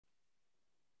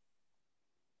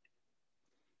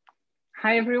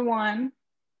Hi, everyone.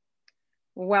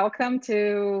 Welcome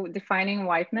to Defining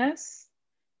Whiteness.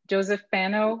 Joseph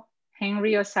Pennell,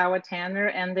 Henry Osawa Tanner,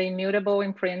 and the immutable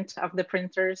imprint of the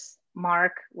printer's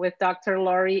mark with Dr.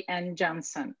 Laurie N.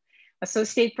 Johnson,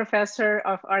 Associate Professor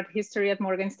of Art History at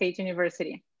Morgan State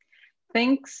University.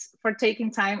 Thanks for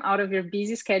taking time out of your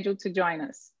busy schedule to join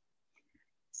us.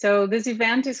 So this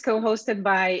event is co-hosted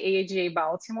by AIGA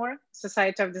Baltimore,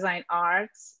 Society of Design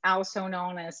Arts, also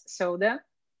known as SODA,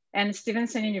 and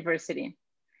Stevenson University.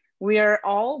 We are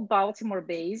all Baltimore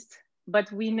based, but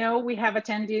we know we have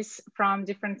attendees from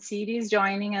different cities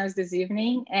joining us this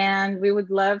evening, and we would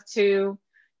love to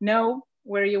know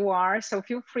where you are. So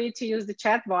feel free to use the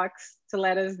chat box to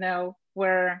let us know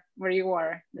where you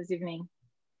are this evening.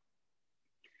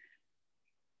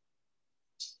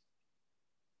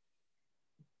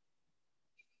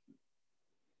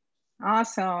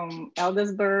 Awesome,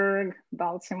 Eldersburg,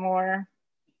 Baltimore.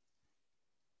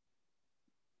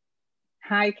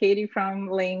 Hi, Katie from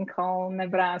Lincoln,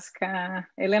 Nebraska.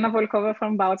 Elena Volkova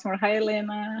from Baltimore. Hi,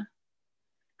 Elena.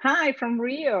 Hi, from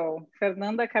Rio,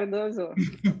 Fernanda Cardozo.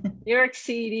 New York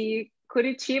City,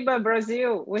 Curitiba,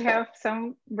 Brazil. We have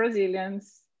some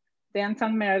Brazilians.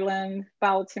 Denton, Maryland,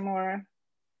 Baltimore.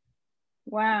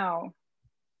 Wow,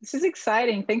 this is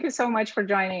exciting. Thank you so much for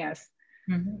joining us.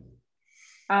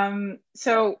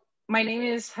 So my name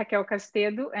is Raquel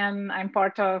Castedo, and I'm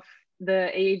part of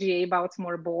the AIGA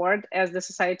Baltimore board as the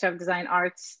Society of Design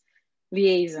Arts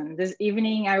liaison. This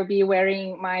evening, I'll be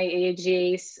wearing my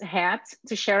AIGA's hat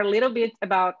to share a little bit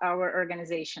about our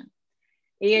organization.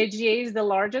 AIGA is the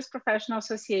largest professional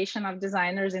association of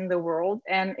designers in the world,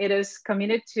 and it is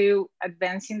committed to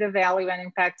advancing the value and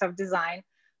impact of design,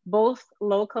 both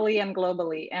locally and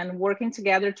globally, and working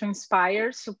together to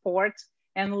inspire, support,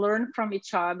 and learn from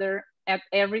each other at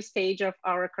every stage of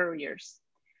our careers.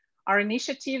 Our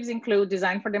initiatives include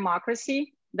Design for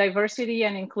Democracy, Diversity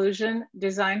and Inclusion,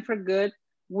 Design for Good,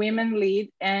 Women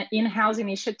Lead, and In-House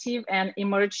Initiative, and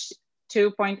Emerge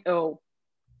 2.0.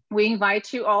 We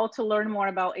invite you all to learn more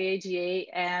about AIGA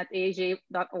at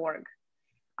aiga.org.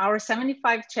 Our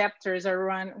 75 chapters are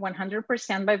run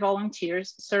 100% by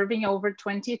volunteers, serving over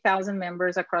 20,000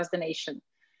 members across the nation.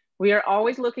 We are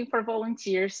always looking for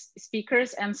volunteers,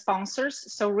 speakers, and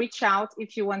sponsors, so reach out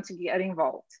if you want to get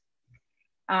involved.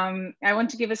 I want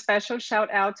to give a special shout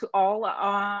out to all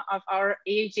of our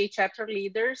AIGA chapter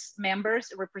leaders,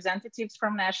 members, representatives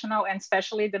from national, and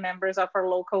especially the members of our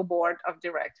local board of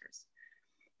directors.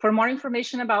 For more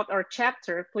information about our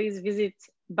chapter, please visit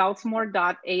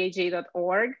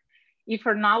baltimore.aij.org. If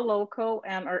you're not local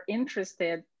and are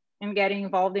interested in getting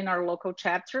involved in our local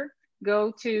chapter, go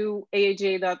to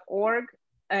aij.org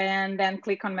and then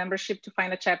click on membership to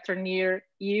find a chapter near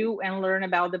you and learn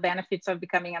about the benefits of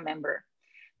becoming a member.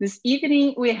 This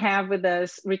evening, we have with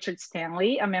us Richard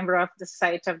Stanley, a member of the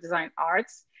Society of Design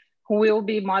Arts, who will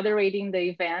be moderating the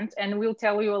event, and will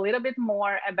tell you a little bit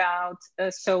more about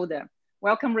SODA.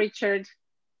 Welcome, Richard.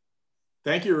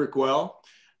 Thank you, Raquel.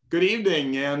 Good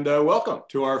evening and welcome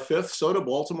to our 5th SODA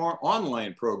Baltimore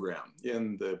online program.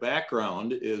 In the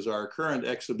background is our current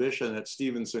exhibition at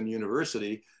Stevenson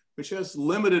University, which has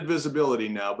limited visibility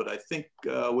now, but I think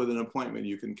with an appointment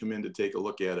you can come in to take a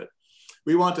look at it.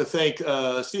 We want to thank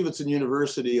Stevenson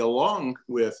University along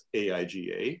with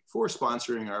AIGA for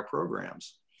sponsoring our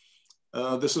programs.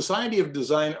 The Society of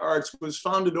Design Arts was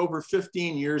founded over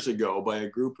 15 years ago by a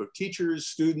group of teachers,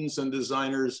 students, and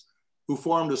designers who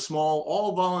formed a small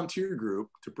all-volunteer group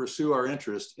to pursue our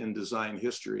interest in design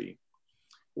history.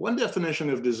 One definition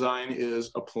of design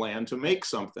is a plan to make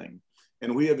something,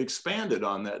 and we have expanded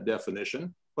on that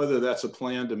definition, whether that's a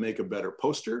plan to make a better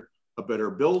poster, a better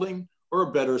building, or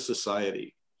a better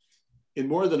society. In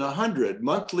more than 100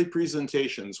 monthly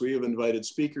presentations, we have invited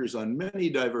speakers on many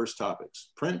diverse topics: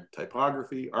 print,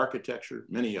 typography, architecture,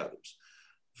 many others.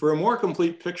 For a more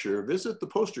complete picture, visit the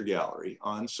poster gallery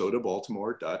on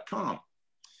sodabaltimore.com.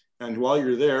 And while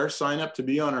you're there, sign up to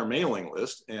be on our mailing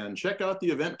list and check out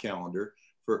the event calendar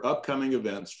for upcoming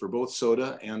events for both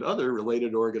SODA and other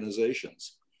related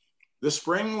organizations. This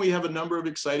spring, we have a number of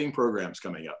exciting programs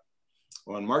coming up.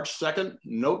 On March 2nd,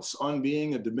 Notes on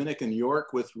Being a Dominican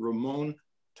York with Ramon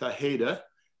Tejeda.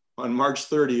 On March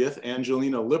 30th,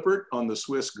 Angelina Lippert on the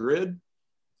Swiss Grid.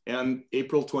 And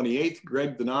April 28th,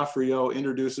 Greg D'Onofrio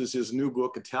introduces his new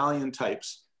book, Italian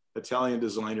Types, Italian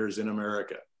Designers in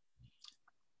America.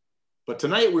 But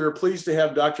tonight we are pleased to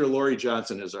have Dr. Laurie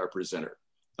Johnson as our presenter.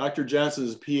 Dr. Johnson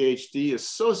is a Ph.D.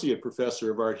 Associate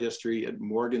Professor of Art History at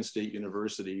Morgan State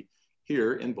University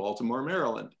here in Baltimore,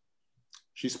 Maryland.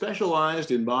 She specialized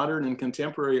in modern and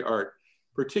contemporary art,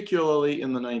 particularly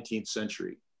in the 19th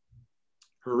century.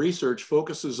 Her research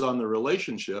focuses on the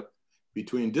relationship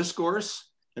between discourse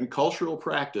and cultural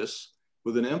practice,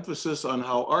 with an emphasis on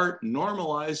how art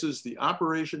normalizes the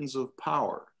operations of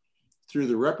power through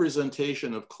the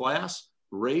representation of class,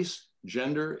 race,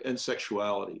 gender, and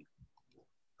sexuality.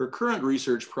 Her current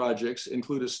research projects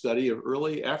include a study of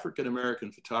early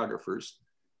African-American photographers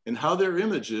and how their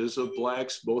images of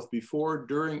Blacks both before,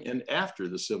 during, and after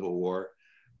the Civil War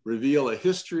reveal a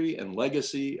history and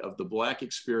legacy of the Black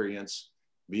experience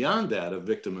beyond that of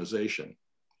victimization.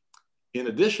 In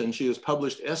addition, she has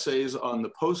published essays on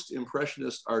the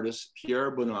post-impressionist artist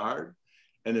Pierre Bonnard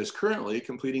and is currently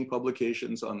completing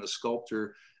publications on the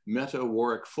sculptor Meta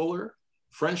Warwick Fuller,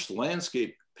 French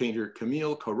landscape painter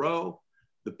Camille Corot,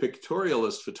 the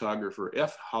pictorialist photographer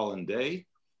F. Hollanday,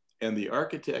 and the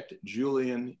architect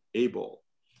Julian Abel.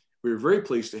 We're very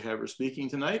pleased to have her speaking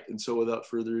tonight. And so without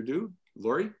further ado,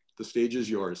 Lori, the stage is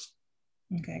yours.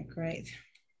 Okay, great.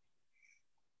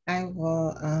 I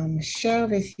will share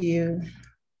with you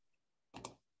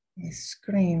my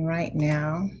screen right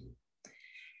now.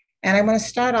 And I want to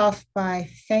start off by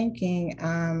thanking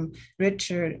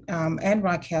Richard and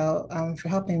Raquel for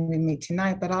helping with me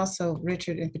tonight, but also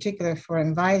Richard in particular for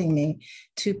inviting me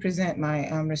to present my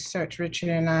research. Richard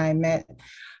and I met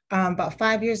about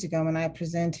 5 years ago when I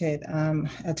presented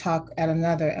a talk at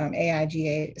another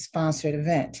AIGA sponsored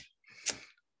event.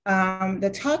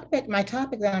 My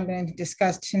topic that I'm going to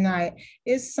discuss tonight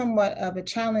is somewhat of a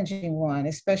challenging one,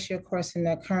 especially, of course, in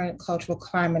the current cultural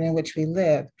climate in which we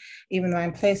live, even though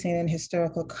I'm placing it in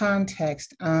historical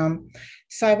context.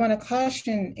 So I want to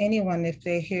caution anyone if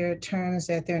they hear terms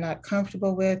that they're not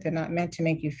comfortable with, they're not meant to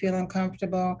make you feel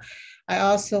uncomfortable. I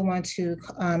also want to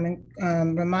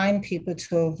remind people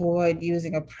to avoid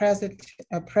using a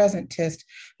presentist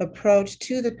approach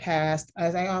to the past.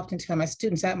 As I often tell my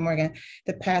students at Morgan,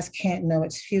 the past can't know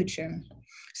its future.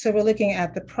 So we're looking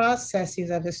at the processes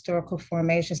of historical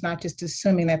formations, not just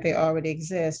assuming that they already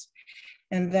exist.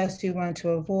 And thus we want to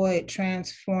avoid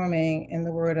transforming, in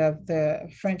the word of the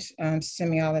French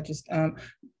semiologist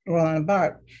Roland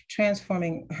Barthes,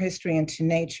 transforming history into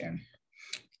nature.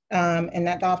 And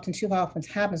that too often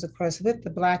happens, of course, with the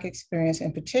Black experience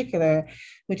in particular,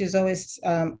 which is always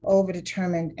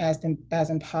overdetermined as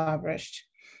impoverished.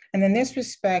 And in this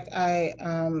respect, I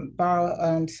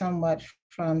borrow somewhat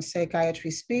from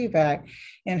Psychiatry Spivak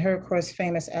in her, of course,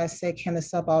 famous essay, Can the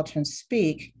Subaltern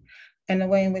Speak? And the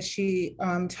way in which she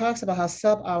talks about how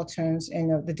subalterns in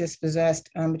the dispossessed,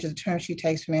 which is a term she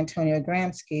takes from Antonio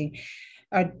Gramsci,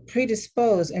 are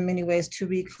predisposed in many ways to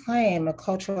reclaim a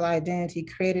cultural identity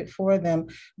created for them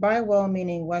by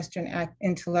well-meaning Western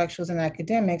intellectuals and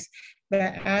academics, but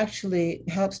actually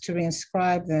helps to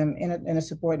reinscribe them in a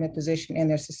subordinate position in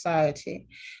their society.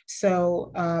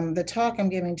 So the talk I'm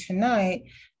giving tonight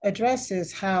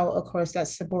addresses how, of course, that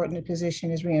subordinate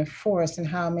position is reinforced and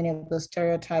how many of those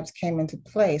stereotypes came into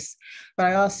place. But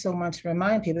I also want to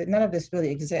remind people that none of this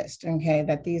really exists, okay,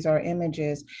 that these are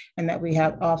images and that we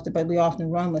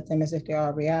often run with them as if they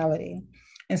are reality.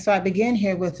 And so I begin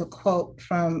here with a quote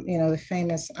from, the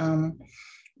famous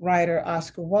writer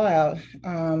Oscar Wilde,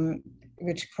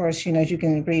 which of course, you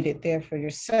can read it there for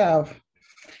yourself.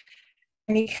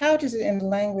 And he couches it in the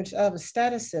language of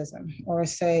aestheticism, or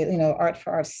say, art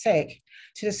for art's sake,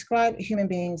 to describe human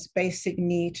beings' basic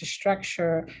need to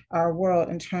structure our world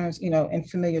in terms, in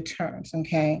familiar terms,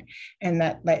 okay? And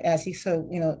that, like, as he so,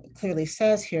 clearly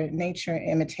says here, nature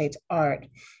imitates art,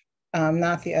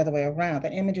 not the other way around.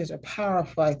 That images are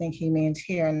powerful, I think he means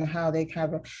here, and how they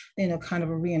kind of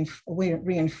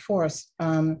reinforce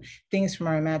things from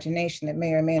our imagination that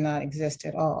may or may not exist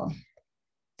at all.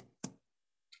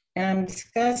 And I'm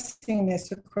discussing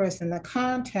this, of course, in the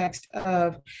context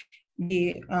of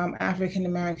the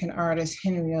African-American artist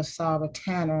Henry Osawa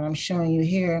Tanner. I'm showing you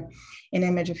here an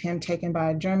image of him taken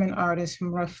by a German artist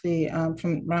from roughly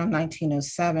from around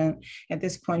 1907. At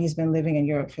this point, he's been living in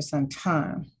Europe for some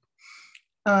time.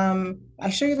 I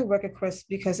show you the work, of course,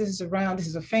 because this is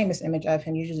a famous image of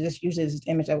him. Usually this is an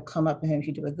image that will come up in him if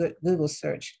you do a good Google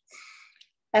search.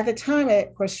 At the time,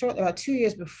 of course, shortly about 2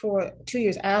 years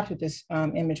after this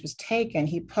image was taken,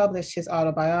 he published his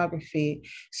autobiography,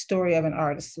 Story of an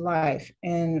Artist's Life,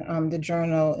 in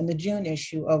the June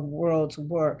issue of World's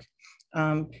Work.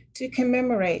 To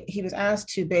commemorate, he was asked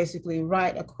to basically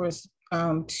write, of course,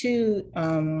 a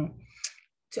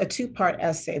two-part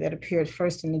essay that appeared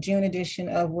first in the June edition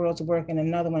of World's Work and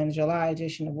another one in the July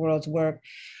edition of World's Work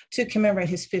to commemorate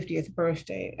his 50th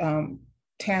birthday.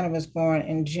 Tanner was born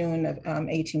in June of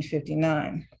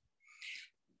 1859.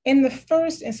 In the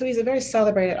first, and so he's a very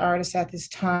celebrated artist at this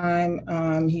time.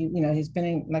 He's been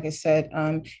in, like I said,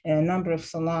 in a number of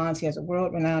salons. He has a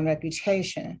world-renowned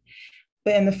reputation.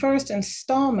 But in the first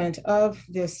installment of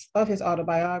his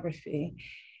autobiography,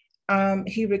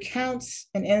 he recounts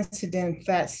an incident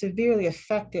that severely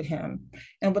affected him.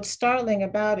 And what's startling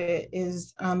about it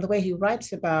is the way he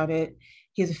writes about it.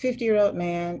 He's a 50-year-old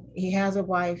man. He has a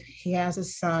wife. He has a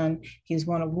son. He's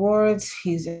won awards.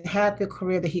 He's had the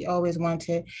career that he always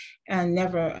wanted and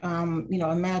never,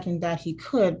 imagined that he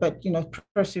could, but,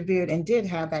 persevered and did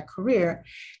have that career.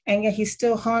 And yet he's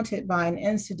still haunted by an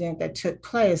incident that took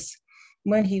place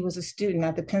when he was a student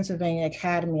at the Pennsylvania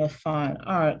Academy of Fine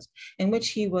Arts, in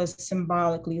which he was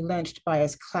symbolically lynched by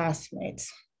his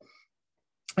classmates.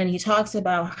 And he talks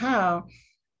about how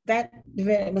that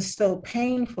event was so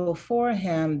painful for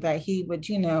him that he would,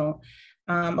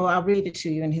 I'll read it to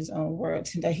you in his own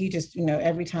words, that he just,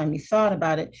 every time he thought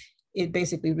about it, it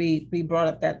basically brought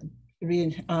up that,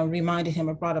 reminded him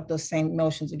or brought up those same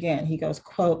emotions again. He goes,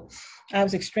 quote, "I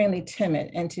was extremely timid,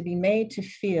 and to be made to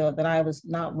feel that I was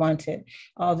not wanted,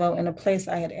 although in a place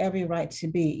I had every right to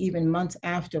be, even months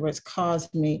afterwards,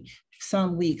 caused me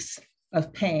some weeks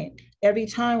of pain. Every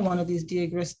time one of these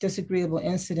disagreeable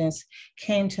incidents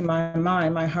came to my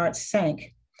mind, my heart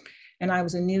sank, and I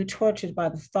was anew tortured by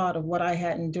the thought of what I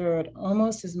had endured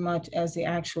almost as much as the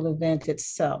actual event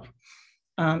itself."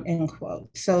 End quote.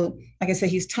 So, like I said,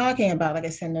 he's talking about, like I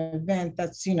said, an event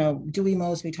that's, Dewey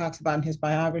Mosby talks about in his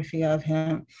biography of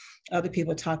him. Other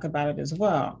people talk about it as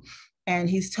well. And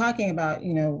he's talking about,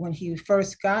 when he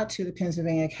first got to the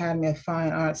Pennsylvania Academy of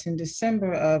Fine Arts in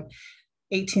December of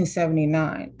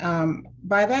 1879.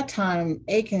 By that time,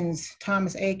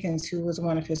 Thomas Akins, who was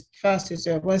one of his professors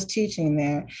there, was teaching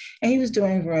there, and he was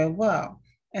doing very well.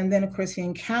 And then, of course, he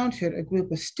encountered a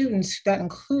group of students that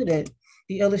included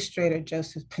the illustrator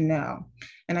Joseph Pennell.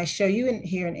 And I show you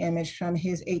here an image from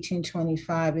his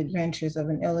 1825 Adventures of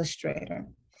an Illustrator.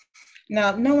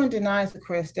 Now, no one denies, of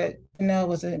course, that Pennell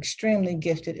was an extremely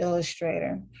gifted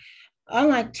illustrator.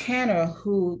 Unlike Tanner,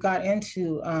 who got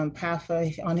into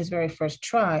PAFA on his very first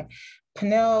try,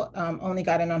 Pennell only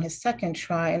got in on his second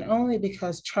try, and only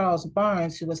because Charles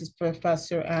Barnes, who was his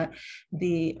professor at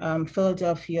the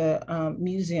Philadelphia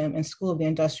Museum and School of the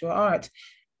Industrial Arts,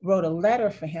 wrote a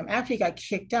letter for him. After he got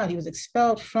kicked out, he was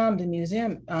expelled from the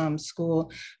museum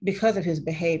school because of his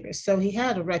behavior. So he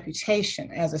had a reputation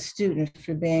as a student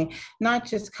for being not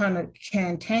just kind of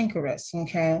cantankerous,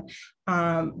 okay,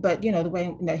 but the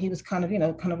way that he was kind of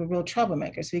a real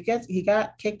troublemaker. So he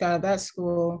got kicked out of that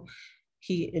school.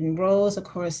 He enrolls, of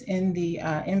course, in the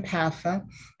in PAFA,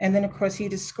 and then of course he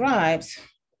describes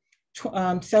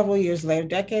several years later,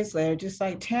 decades later, just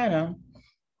like Tanner,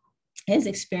 his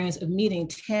experience of meeting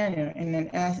Tanner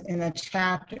in a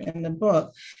chapter in the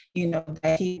book,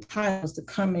 that he titles "The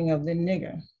Coming of the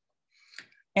Nigger."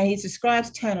 And he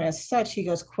describes Tanner as such. He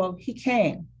goes, quote, "He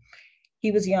came.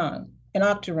 He was young, an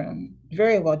octoroon,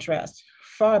 very well dressed,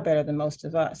 far better than most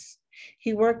of us.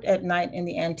 He worked at night in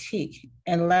the antique,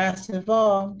 and last of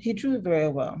all, he drew very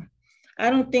well. I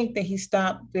don't think that he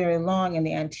stopped very long in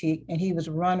the antique, and he was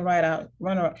run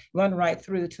right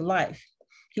through to life.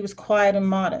 He was quiet and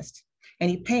modest, and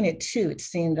he painted too, it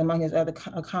seemed, among his other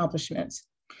accomplishments.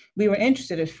 We were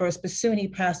interested at first, but soon he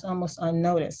passed almost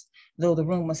unnoticed, though the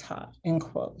room was hot," end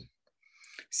quote.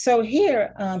 So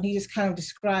here, he just kind of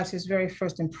describes his very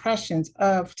first impressions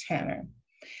of Tanner.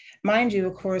 Mind you,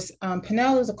 of course,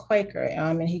 Pennell is a Quaker,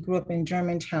 and he grew up in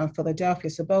Germantown, Philadelphia.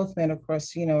 So both men, of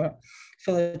course,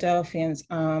 Philadelphians,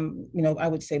 I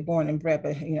would say born and bred,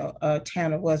 but,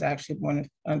 Tanner was actually born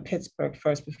in Pittsburgh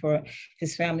first before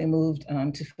his family moved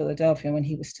to Philadelphia when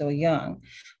he was still young.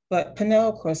 But Pennell,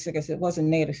 of course, like I said, was a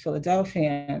native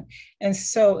Philadelphian. And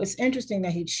so it's interesting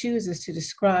that he chooses to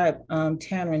describe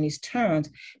Tanner in these terms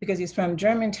because he's from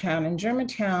Germantown, and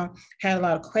Germantown had a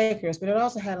lot of Quakers, but it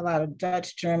also had a lot of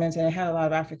Dutch Germans, and it had a lot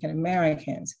of African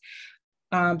Americans.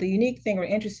 The unique thing or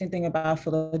interesting thing about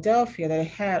Philadelphia, that it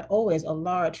had always a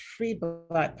large free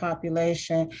Black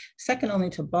population, second only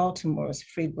to Baltimore's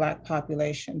free Black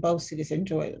population. Both cities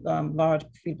enjoyed large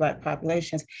free Black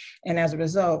populations. And as a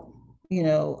result,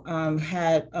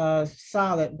 had a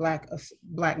solid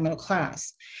Black middle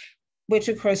class, which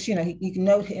of course, you can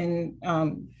note in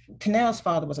Pennell's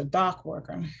father was a dock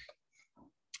worker.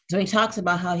 So he talks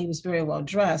about how he was very well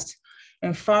dressed.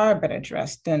 and far better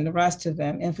dressed than the rest of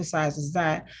them, emphasizes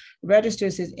that,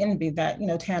 registers his envy that,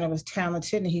 Tanner was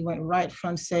talented and he went right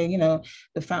from, say,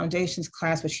 the foundations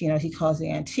class, which, he calls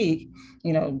the antique,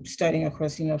 studying, of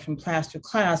course, from plaster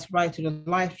class right through the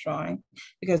life drawing,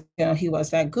 because, he was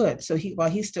that good. So while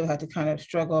he still had to kind of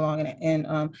struggle along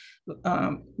in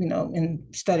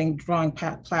studying drawing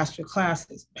plaster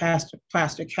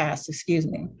casts, excuse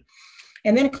me.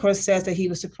 And then, of course, says that he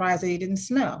was surprised that he didn't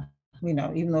smell,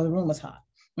 even though the room was hot.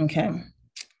 Okay.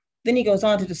 Then he goes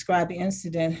on to describe the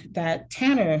incident that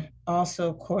Tanner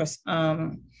also, of course,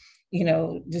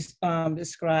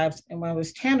 describes. And when it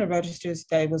was Tanner registers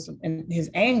that it was in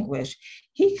his anguish,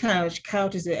 he kind of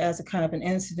couches it as a kind of an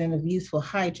incident of youthful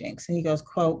hijinks. And he goes,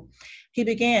 quote, he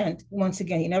began, once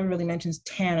again, he never really mentions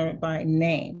Tanner by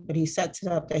name, but he sets it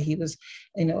up that he was,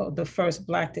 the first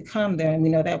Black to come there. And we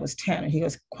know that was Tanner. He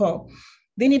goes, quote,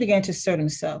 then he began to assert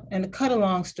himself. And to cut a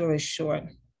long story short,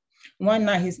 one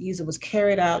night his easel was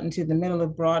carried out into the middle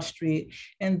of Broad Street,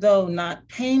 and though not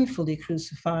painfully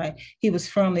crucified, he was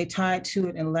firmly tied to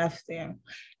it and left there.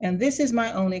 And this is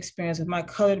my own experience with my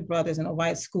colored brothers in a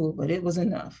white school, but it was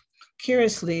enough.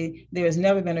 Curiously, there has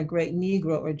never been a great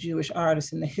Negro or Jewish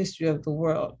artist in the history of the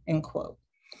world, end quote.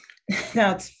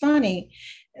 Now, it's funny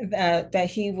that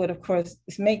he would, of course,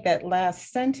 make that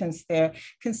last sentence there,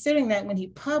 considering that when he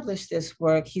published this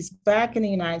work, he's back in the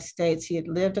United States. He had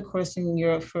lived, of course, in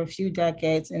Europe for a few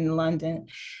decades, in London.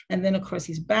 And then, of course,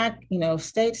 he's back,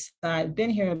 stateside, been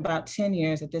here about 10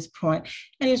 years at this point,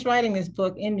 and he's writing this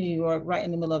book in New York, right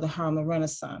in the middle of the Harlem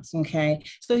Renaissance, okay?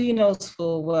 So he knows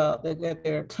full well that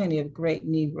there are plenty of great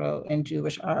Negro and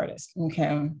Jewish artists,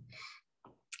 okay?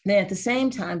 Then at the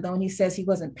same time, though, when he says he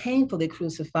wasn't painfully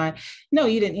crucified, no,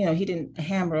 he didn't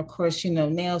hammer, of course,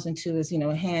 nails into his,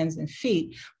 hands and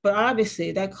feet. But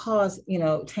obviously that caused,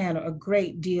 Tanner a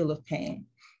great deal of pain,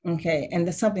 okay? And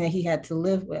that's something that he had to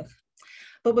live with.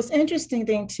 But what's interesting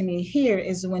thing to me here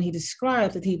is when he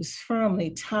describes that he was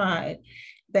firmly tied,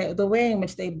 that the way in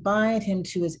which they bind him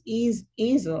to his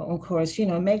easel, of course,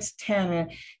 makes Tanner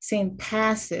seem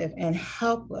passive and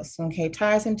helpless, okay,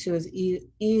 ties him to his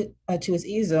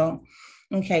easel,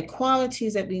 okay,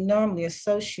 qualities that we normally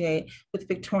associate with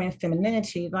Victorian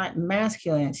femininity, like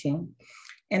masculinity.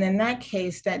 And in that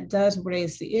case, that does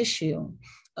raise the issue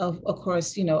of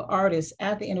course, artists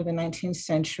at the end of the 19th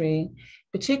century,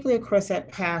 particularly, of course,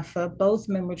 at PAFA, both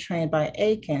men were trained by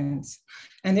Aikens.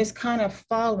 And this kind of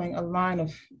following a line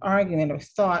of argument or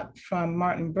thought from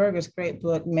Martin Berger's great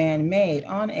book, Man Made,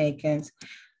 on Aikens,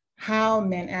 how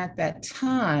men at that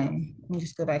time, let me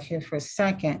just go back here for a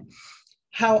second,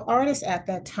 how artists at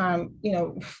that time,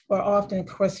 were often, of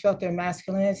course, felt their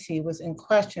masculinity was in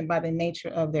question by the nature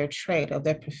of their trade, of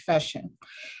their profession.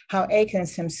 How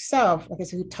Aikens himself, like I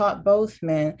said, who taught both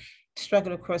men,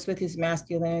 struggled, of course, with his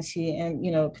masculinity, and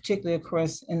particularly, of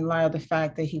course, in light of the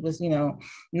fact that he was,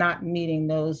 not meeting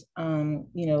those,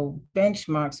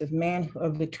 benchmarks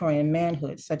of Victorian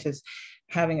manhood, such as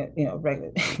having a,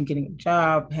 regular, getting a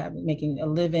job, making a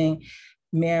living,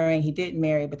 marrying. He did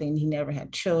marry, but then he never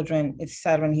had children,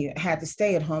 etc. And he had to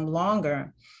stay at home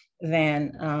longer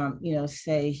than,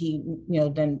 say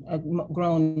than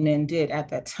grown men did at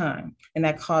that time. And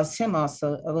that caused him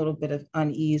also a little bit of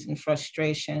unease and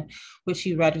frustration, which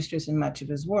he registers in much of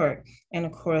his work. And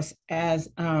of course, as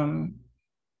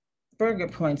Berger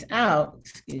points out,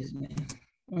 excuse me,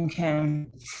 okay,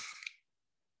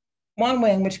 one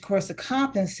way in which, of course, to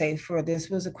compensate for this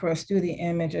was, of course, through the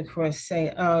image, of course,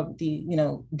 say, of the,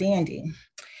 dandy.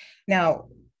 Now,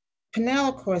 Pennell,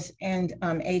 of course, and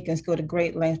Aikens go to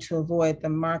great length to avoid the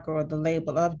marker or the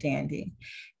label of dandy.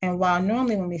 And while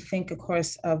normally when we think, of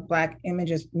course, of Black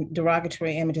images,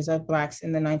 derogatory images of Blacks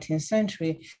in the 19th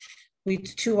century, we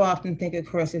too often think, of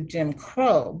course, of Jim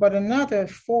Crow. But another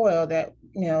foil that,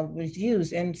 was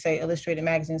used in, say, illustrated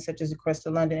magazines, such as, of course, the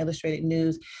London Illustrated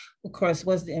News, of course,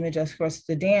 was the image of course,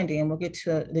 the dandy. And we'll get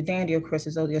to the dandy, of course,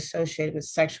 is only associated with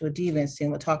sexual deviancy.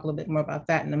 And we'll talk a little bit more about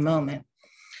that in a moment.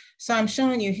 So I'm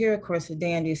showing you here, of course, a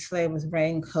dandy slave with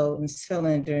raincoat and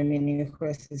cylinder, meaning, of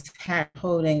course, his hat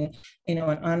holding, an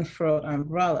unfurled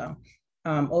umbrella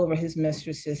over his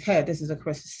mistress's head. This is, of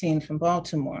course, a scene from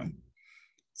Baltimore.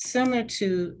 Similar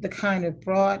to the kind of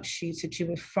broadsheets that you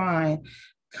would find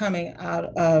coming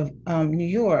out of New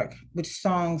York, which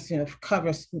songs,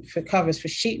 covers for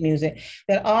sheet music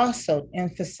that also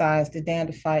emphasize the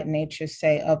dandified nature,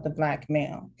 say, of the Black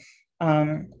male.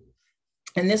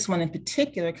 And this one in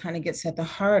particular kind of gets at the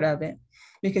heart of it,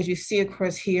 because you see, of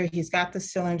course, here he's got the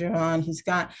cylinder on, he's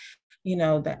got,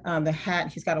 the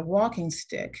hat, he's got a walking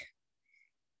stick,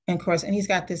 And of course, and he's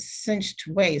got this cinched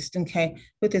waist, okay,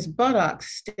 with his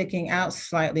buttocks sticking out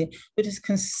slightly, which is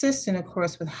consistent, of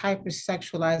course, with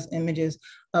hypersexualized images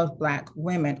of Black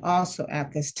women also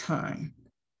at this time.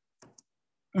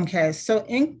 Okay, so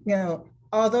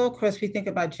although of course we think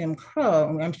about Jim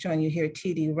Crow, I'm showing you here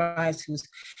T.D. Rice, who's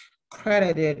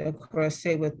credited, of course,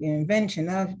 say with the invention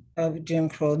of Jim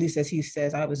Crow, at least as he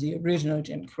says, I was the original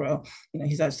Jim Crow.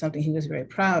 He's got something he was very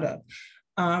proud of.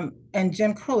 And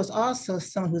Jim Crow is also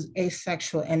someone who's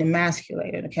asexual and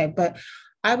emasculated, okay? But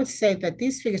I would say that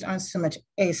these figures aren't so much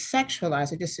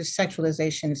asexualized, it's just their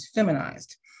sexualization is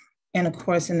feminized. And of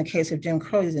course, in the case of Jim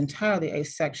Crow, he's entirely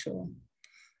asexual.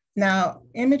 Now,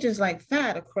 images like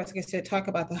that, of course, like I said, talk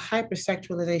about the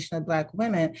hypersexualization of Black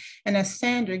women. And as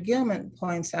Sandra Gilman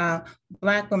points out,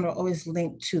 Black women are always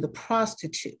linked to the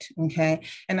prostitute, okay?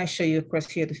 And I show you, of course,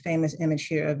 here the famous image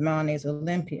here of Manet's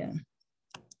Olympia.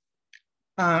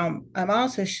 I'm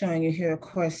also showing you here, of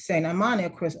course, saying Manet,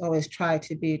 of course, always tried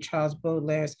to be Charles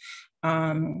Baudelaire's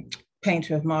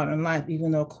painter of modern life,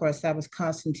 even though, of course, that was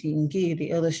Constantine Guy,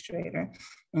 the illustrator.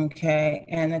 Okay,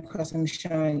 and of course, I'm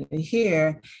showing you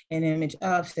here an image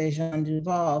of, say, Jean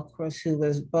Duval, of course, who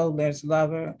was Baudelaire's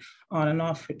lover on and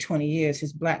off for 20 years,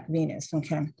 his Black Venus,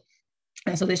 okay?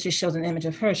 And so this just shows an image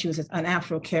of her. She was an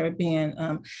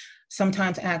Afro-Caribbean,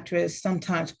 sometimes actress,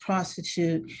 sometimes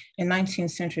prostitute. In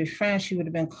 19th century France, she would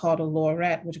have been called a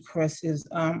lorette, which of course is,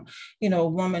 a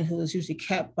woman who is usually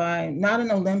kept by, not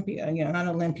an Olympia, not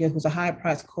Olympia who's a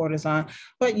high-priced courtesan,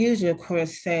 but usually, of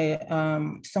course, say,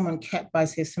 someone kept by,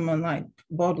 say, someone like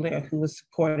Baudelaire, who was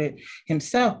supported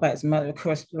himself by his mother, of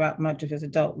course, throughout much of his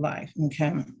adult life,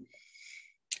 okay?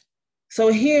 So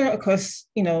here, of course,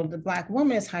 the Black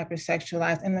woman is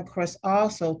hypersexualized, and of course,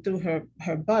 also through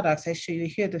her buttocks. I show you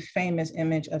here the famous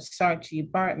image of Saartjie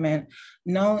Baartman,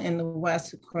 known in the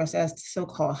West, of course, as the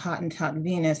so-called Hottentot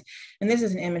Venus. And this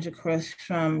is an image, of course,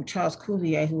 from Charles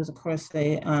Cuvier, who was, of course,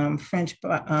 a French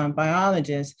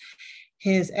biologist.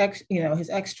 His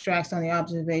extracts on the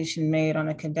observation made on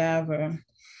a cadaver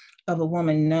of a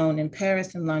woman known in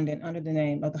Paris and London under the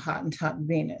name of the Hottentot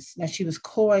Venus. Now, she was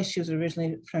Khoi. She was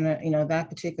originally from that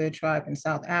particular tribe in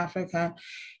South Africa,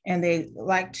 and they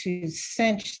like to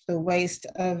cinch the waist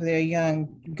of their young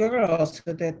girls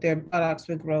so that their buttocks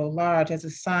would grow large as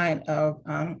a sign of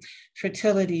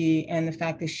fertility and the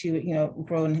fact that she would,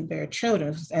 grow and bear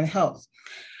children and health.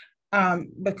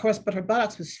 But her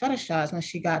buttocks was fetishized when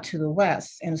she got to the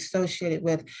West and associated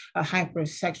with a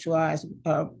hypersexualized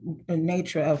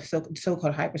nature of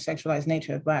so-called hypersexualized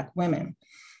nature of Black women.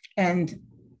 And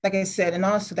like I said, and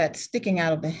also that sticking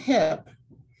out of the hip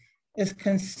is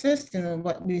consistent with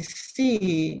what we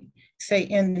see, say,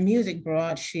 in the music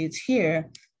broadsheets here,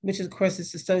 which of course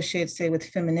is associated, say, with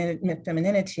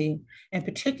femininity, and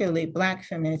particularly Black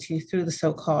femininity through the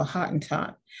so-called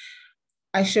Hottentot.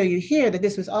 I show you here that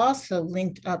this was also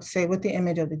linked up, say, with the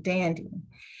image of the dandy.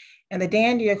 And the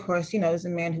dandy, of course, is a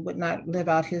man who would not live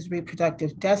out his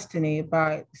reproductive destiny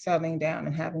by settling down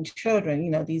and having children.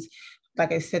 These,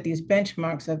 like I said, these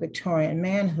benchmarks of Victorian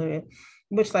manhood,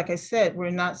 which, like I said,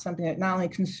 were not something that not only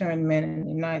concerned men in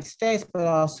the United States, but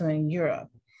also in Europe.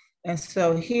 And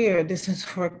so here, this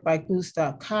is work by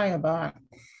Gustav Caillebotte,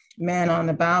 Man on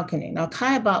the Balcony. Now,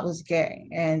 Caillebotte was gay,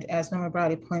 and as Norma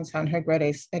Browdy points out in her great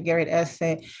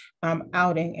essay,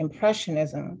 Outing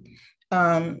Impressionism,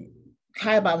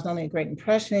 Caillebotte was not only a great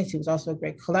impressionist, he was also a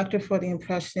great collector for the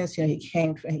impressionists.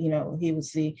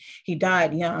 He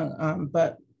died young,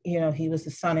 but he was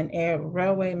the son and heir of a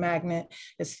railway magnate,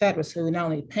 etc. So he not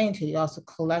only painted, he also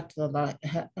collected a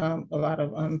lot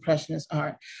of impressionist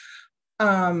art.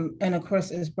 And of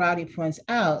course, as Browdy points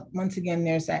out, once again,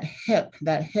 there's that hip.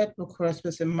 That hip, of course,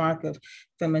 was a mark of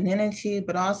femininity,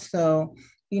 but also,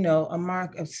 a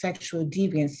mark of sexual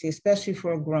deviancy, especially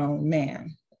for a grown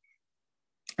man.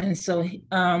 And so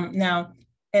now,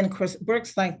 and of course,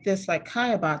 works like this, like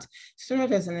Caillebotte's,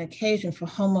 serve as an occasion for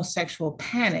homosexual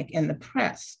panic in the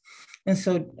press. And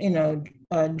so,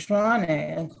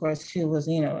 Drane, of course, who was,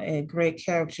 a great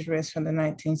caricaturist from the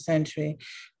 19th century,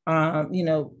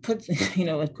 puts,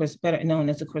 of course, better known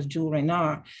as, of course, Jules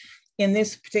Renard. In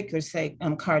this particular, say,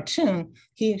 cartoon,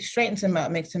 he straightens him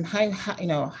up, makes him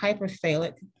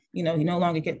hyperphalic. He no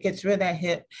longer gets rid of that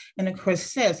hip. And of course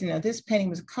says, this painting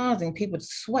was causing people to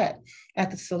sweat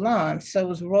at the salon. So it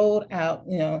was rolled out,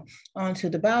 onto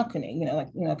the balcony,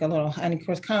 like a little, and of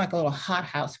course, kind of like a little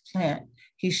hothouse plant.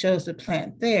 He shows the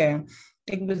plant there.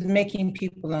 It was making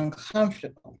people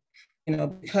uncomfortable,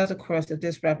 because of course of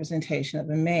this representation of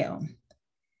a male.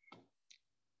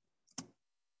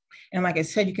 And like I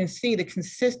said, you can see the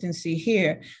consistency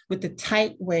here with the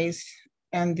tight waist,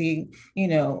 and the,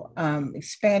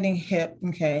 expanding hip,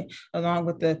 okay, along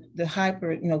with the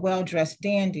hyper, well-dressed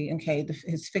dandy, okay,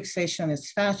 his fixation on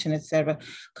his fashion, etc.,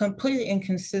 completely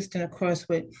inconsistent, of course,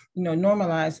 with,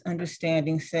 normalized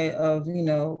understanding, say, of,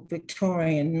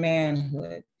 Victorian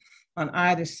manhood on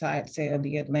either side, say, of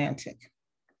the Atlantic.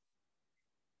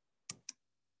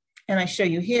 And I show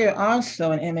you here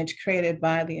also an image created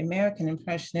by the American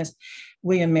Impressionist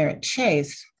William Merritt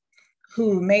Chase,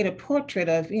 who made a portrait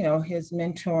of, his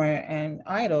mentor and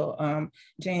idol,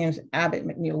 James Abbott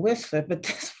McNeill Whistler. But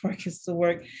this work is the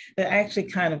work that actually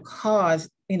kind of caused,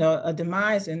 a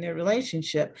demise in their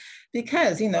relationship,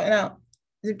 because, now,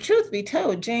 the truth be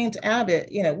told, James Abbott,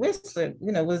 Whistler,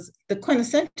 was the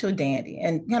quintessential dandy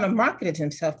and kind of marketed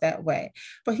himself that way.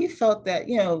 But he felt that,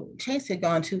 Chase had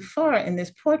gone too far in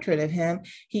this portrait of him.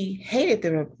 He hated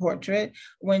the portrait.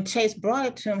 When Chase brought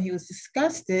it to him, he was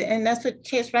disgusted. And that's what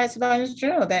Chase writes about in his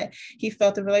journal, that he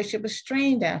felt the relationship was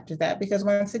strained after that, because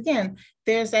once again,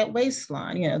 there's that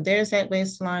waistline, there's that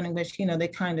waistline in which, they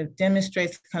kind of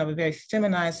demonstrates kind of a very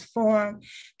feminized form,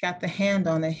 got the hand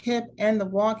on the hip and the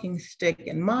walking stick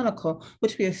and monocle,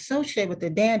 which we associate with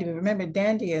the dandy. But remember,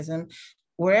 dandyism,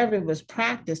 wherever it was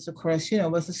practiced, of course,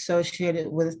 was associated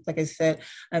with, like I said,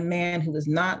 a man who was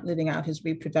not living out his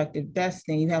reproductive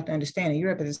destiny. You have to understand, in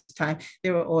Europe at this time, they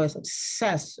were always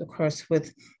obsessed, of course,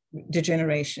 with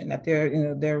degeneration, that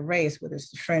their race, whether it's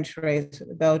the French race or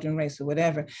the Belgian race or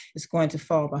whatever, is going to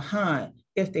fall behind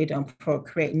if they don't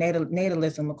procreate.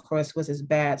 Natalism, of course, was as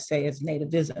bad, say, as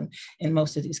nativism in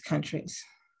most of these countries.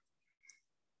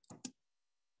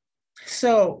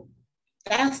 So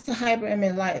that's the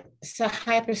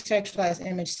hypersexualized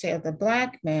image, say, of the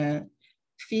Black man,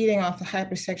 feeding off the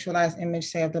hypersexualized image,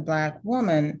 say, of the Black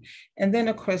woman. And then,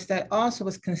 of course, that also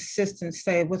was consistent,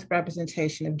 say, with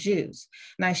representation of Jews.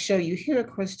 And I show you here, of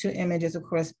course, two images, of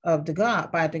course, of Degas,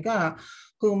 by Degas,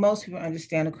 who most people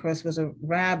understand, of course, was a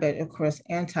rabid, of course,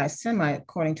 anti-Semite,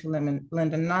 according to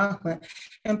Linda Nochlin,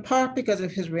 in part because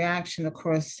of his reaction, of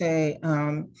course, say,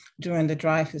 during the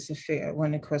Dreyfus affair,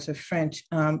 when, of course, a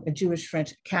Jewish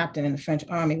French captain in the French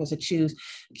army was accused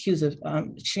of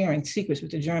sharing secrets with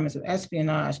the Germans of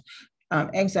espionage,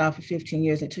 exiled for 15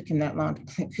 years. It took him that long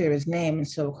to clear his name. And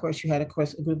so, of course, you had, of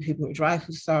course, a group of people who were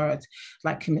Dreyfusards,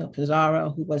 like Camille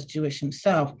Pissarro, who was Jewish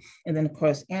himself. And then, of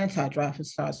course,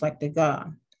 anti-Dreyfusards like Degas.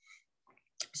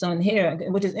 So in here,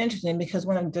 which is interesting because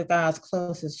one of Degas'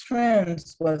 closest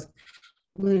friends was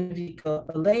Ludovico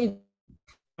Alevi.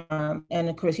 And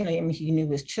of course, he knew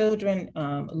his children.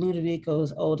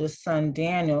 Ludovico's oldest son,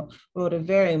 Daniel, wrote a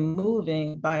very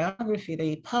moving biography that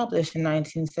he published in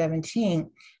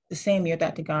 1917, the same year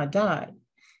that Degas died.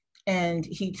 And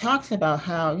he talks about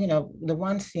how, the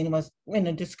one scene was in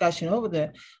a discussion over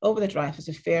the Dreyfus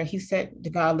affair. He said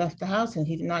Degas left the house and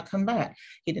he did not come back.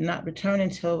 He did not return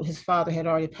until his father had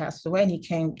already passed away, and he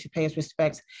came to pay his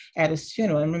respects at his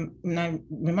funeral. And I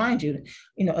remind you,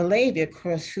 Alevi, of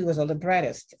course, who was a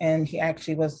librettist, and he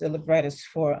actually was the librettist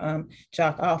for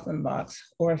Jacques Offenbach's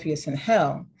Orpheus in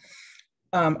Hell.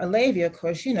 Alevi, of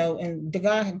course, and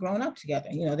Degas had grown up together.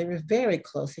 They were very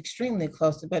close, extremely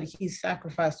close, but he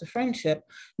sacrificed the friendship,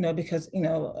 because,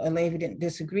 Alevi didn't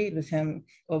disagree with him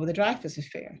over the Dreyfus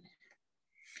affair.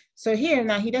 So here,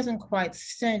 now he doesn't quite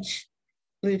cinch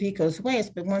Ludovico's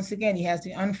waist, but once again, he has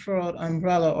the unfurled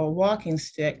umbrella or walking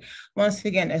stick, once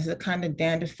again, as a kind of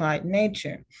dandified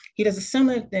nature. He does a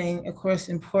similar thing, of course,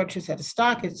 in portraits at the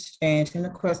Stock Exchange. And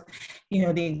of course,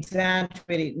 the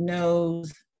exaggerated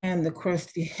nose, and of course,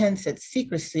 the hints at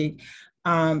secrecy.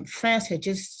 France had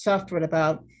just suffered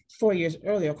about 4 years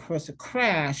earlier, of course, a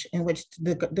crash in which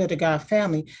the Degas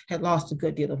family had lost a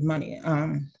good deal of money.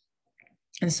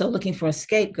 And so looking for a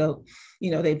scapegoat,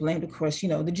 they blamed, of course,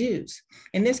 the Jews.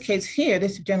 In this case here,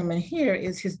 this gentleman here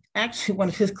is actually one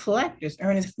of his collectors,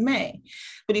 Ernest May.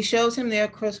 But he shows him there,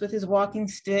 of course, with his walking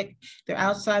stick. They're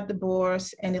outside the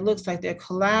Bourse, and it looks like they're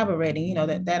collaborating,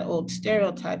 that old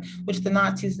stereotype, which the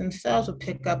Nazis themselves would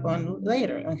pick up on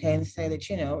later, okay, and say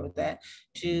that, that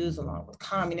Jews, along with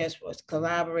communists, was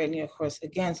collaborating, of course,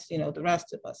 against, the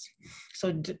rest of us.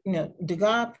 So,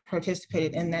 Degas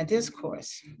participated in that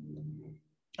discourse,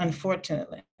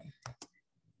 unfortunately.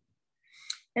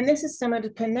 And this is similar to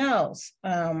Pennell's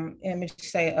image,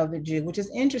 say, of the Jew, which is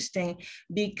interesting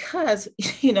because,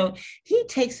 he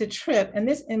takes a trip, and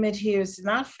this image here is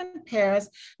not from Paris,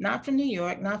 not from New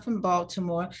York, not from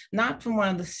Baltimore, not from one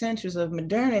of the centers of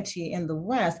modernity in the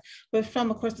West, but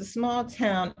from, of course, the small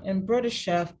town in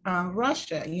Brudashev,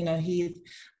 Russia. He's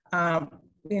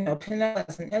Pennell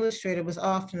as an illustrator was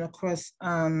often, of course,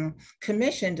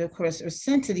 commissioned, of course, or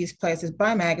sent to these places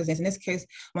by magazines. In this case,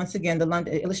 once again,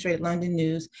 the Illustrated London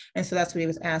News. And so that's what he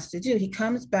was asked to do. He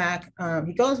comes back,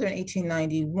 he goes there in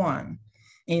 1891.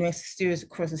 And he makes a series, of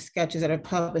course, of sketches that are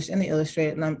published in the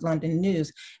Illustrated London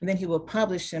News. And then he will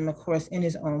publish them, of course, in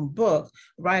his own book,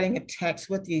 writing a text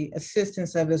with the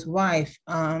assistance of his wife,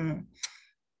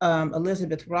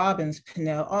 Elizabeth Robbins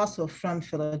Pennell, also from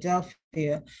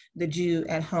Philadelphia, The Jew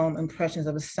at Home, Impressions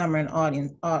of a Summer and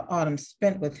Autumn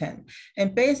Spent with Him.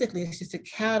 And basically, it's just a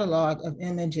catalog of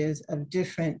images of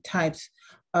different types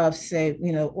of, say,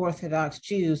 Orthodox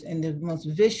Jews and the most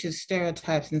vicious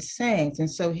stereotypes and sayings.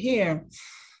 And so here,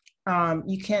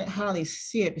 you can't hardly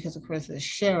see it because, of course, there's a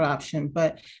share option,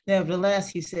 but nevertheless,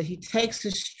 he said he takes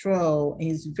a stroll and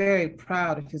he's very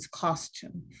proud of his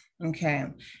costume. Okay,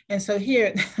 and so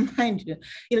here, mind you,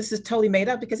 this is totally made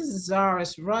up because this is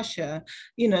Tsarist Russia.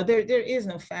 There is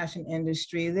no fashion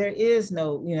industry. There is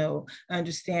no,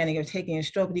 understanding of taking a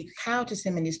stroll. But he couches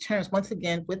him in these terms, once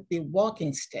again, with the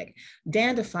walking stick,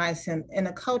 dandifies him in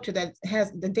a culture that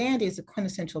has, the dandy is a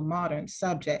quintessential modern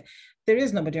subject. There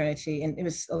is no modernity, and it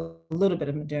was a little bit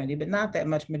of modernity, but not that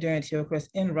much modernity, of course,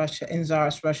 in Russia, in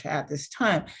Tsarist Russia at this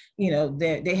time.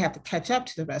 They have to catch up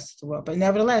to the rest of the world. But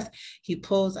nevertheless, he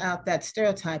pulls out that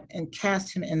stereotype and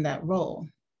casts him in that role.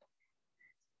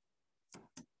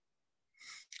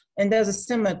 And there's a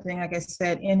similar thing, like I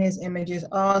said, in his images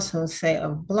also, say,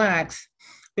 of Blacks,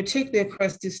 particularly, of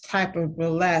course, this type of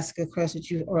burlesque, of course,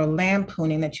 or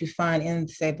lampooning that you find in,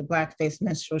 say, the blackface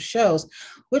minstrel shows,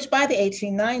 which by the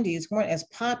 1890s weren't as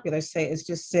popular, say, as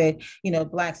just, say,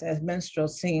 Blacks as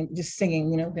minstrels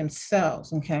singing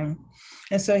themselves, okay?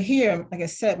 And so here, like I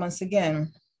said, once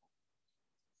again,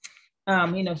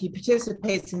 he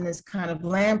participates in this kind of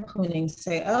lampooning,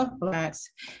 say, of Blacks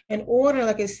in order,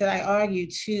 like I said, I argue,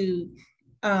 to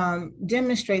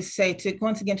demonstrate, say, to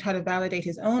once again try to validate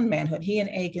his own manhood. He and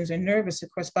Aikens are nervous, of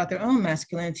course, about their own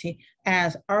masculinity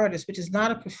as artists, which is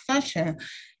not a profession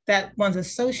that one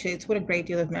associates with a great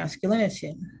deal of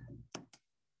masculinity.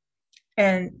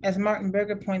 And as Martin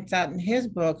Berger points out in his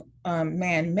book,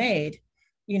 Man Made,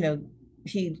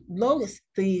 he noticed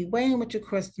the way in which, of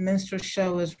course, the minstrel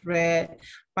show was read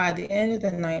by the end of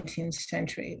the 19th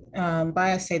century,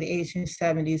 by, say, the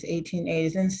 1870s,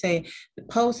 1880s, and, say, the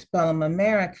postbellum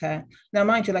America. Now,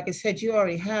 mind you, like I said, you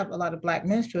already have a lot of Black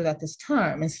minstrels at this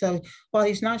time. And so while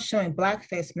he's not showing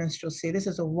blackface minstrelsy, this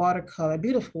is a watercolor,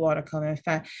 beautiful watercolor, in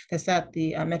fact, that's at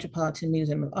the Metropolitan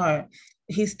Museum of Art.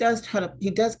 He does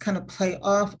kind of play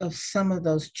off of some of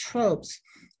those tropes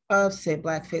of, say,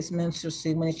 blackface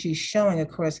minstrelsy when she's showing, of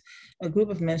course, a group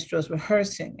of minstrels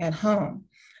rehearsing at home.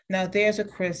 Now there's, of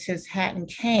course, his hat and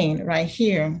cane right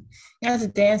here. As a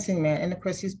dancing man, and of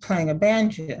course, he's playing a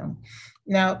banjo.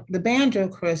 Now, the banjo,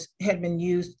 of course, had been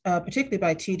used particularly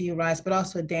by T.D. Rice, but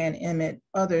also Dan Emmett,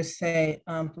 others, say,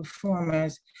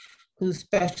 performers who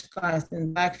specialized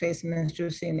in blackface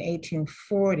minstrelsy in the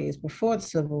 1840s, before the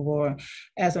Civil War,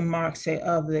 as a mark, say,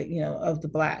 of the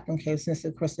Black. Okay, since,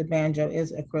 of course, the banjo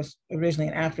is, of course, originally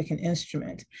an African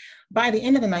instrument. By the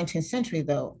end of the 19th century,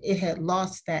 though, it had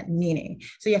lost that meaning.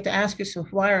 So you have to ask yourself,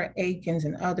 why are Aikens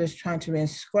and others trying to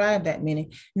reinscribe that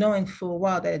meaning, knowing full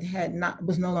well that it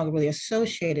was no longer really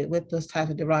associated with those types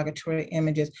of derogatory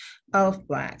images of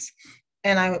Blacks?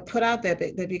 And I would put out that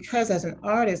because as an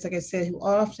artist, like I said, who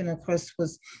often, of course,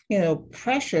 was,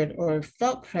 pressured or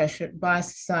felt pressured by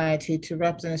society to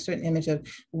represent a certain image of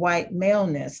white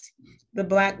maleness, the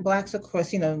Blacks, of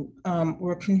course,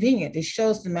 were convenient. It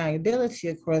shows the malleability,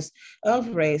 of course,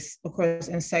 of race, of course,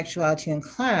 and sexuality and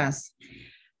class.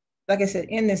 Like I said,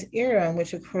 in this era in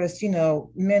which, of course,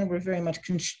 men were very much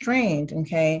constrained,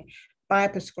 okay, by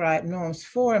prescribed norms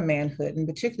for manhood, and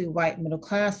particularly white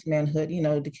middle-class manhood,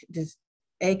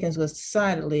 Aikens was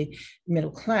decidedly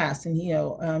middle class, and he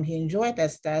enjoyed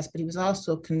that status, but he was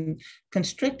also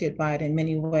constricted by it in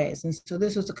many ways. And so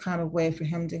this was a kind of way for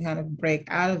him to kind of break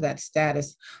out of that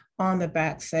status on the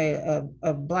back, say,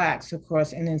 of Blacks, of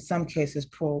course, and in some cases,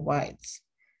 poor whites.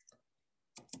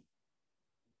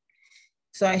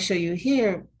 So I show you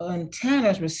here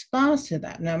Tanner's response to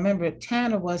that. Now remember,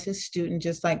 Tanner was his student,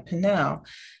 just like Pennell.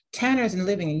 Tanner is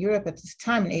living in Europe at this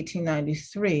time in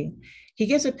 1893. He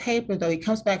gets a paper, though. He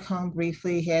comes back home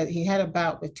briefly. He had a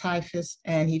bout with typhus,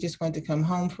 and he just wanted to come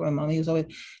home for a moment. He was always,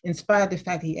 in spite of the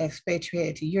fact that he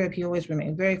expatriated to Europe, he always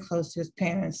remained very close to his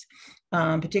parents,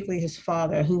 particularly his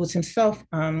father, who was himself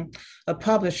a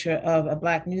publisher of a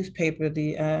Black newspaper,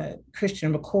 the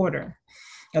Christian Recorder,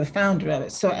 the founder of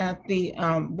it. So at the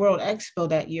World Expo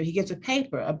that year, he gets a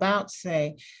paper about,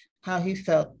 say, how he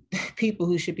felt people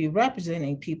who should be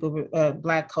representing people,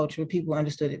 Black culture, people who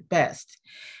understood it best.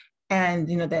 And,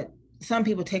 that some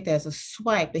people take that as a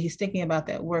swipe, but he's thinking about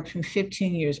that work from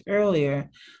 15 years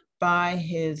earlier by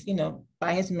his,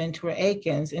 by his mentor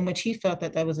Akins, in which he felt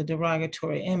that that was a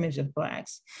derogatory image of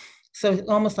Blacks. So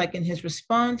almost like in his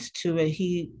response to it,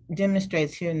 he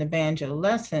demonstrates here in the banjo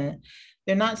lesson,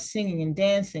 they're not singing and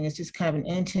dancing. It's just kind of an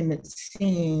intimate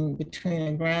scene between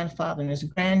a grandfather and his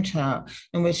grandchild,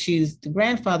 in which the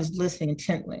grandfather's listening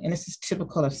intently. And this is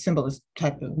typical of symbolist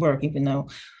type of work, even though,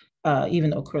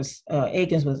 of course,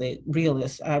 Akins was a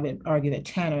realist. I would argue that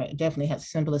Tanner definitely had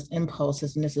symbolist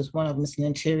impulses, and this is one of them. It's an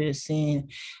interior scene,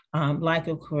 like,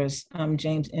 of course,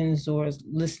 James Ensor's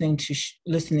listening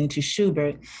to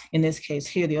Schubert. In this case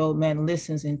here, the old man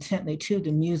listens intently to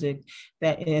the music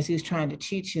that as he's trying to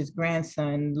teach his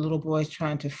grandson, the little boy's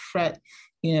trying to fret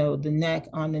the neck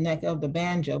of the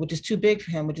banjo, which is too big for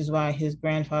him, which is why his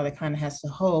grandfather kind of has to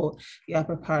hold the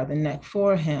upper part of the neck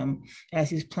for him as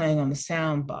he's playing on the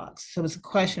sound box. So it's a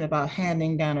question about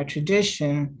handing down a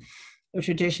tradition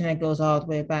that goes all the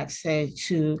way back, say,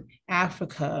 to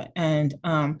Africa, and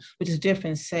which is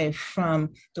different, say, from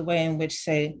the way in which,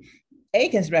 say,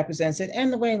 Akins represents it,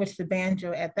 and the way in which the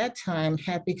banjo at that time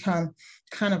had become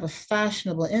kind of a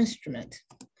fashionable instrument.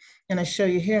 And I show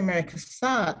you here Mary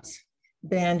Cassatt's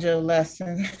banjo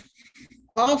lesson,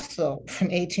 also from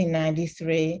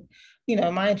 1893.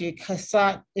 Mind you,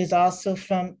 Cassatt is also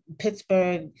from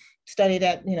Pittsburgh, studied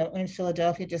at, in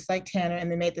Philadelphia, just like Tanner,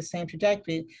 and they made the same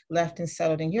trajectory, left and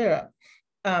settled in Europe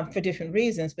for different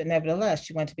reasons, but nevertheless,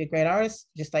 she went to be a great artist,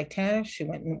 just like Tanner. She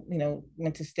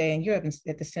went to stay in Europe and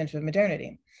at the center of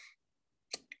modernity.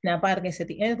 Now, by the way, at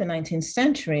the end of the 19th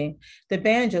century, the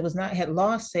banjo had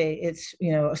lost, say, its,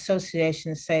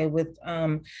 association, say, with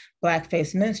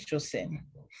Blackface minstrelsy.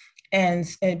 And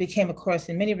it became, of course,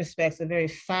 in many respects, a very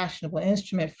fashionable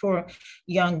instrument for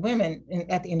young women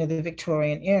at the end of the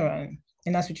Victorian era.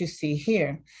 And that's what you see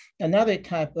here. Another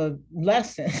type of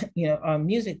lesson, a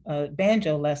music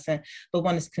banjo lesson, but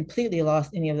one that's completely lost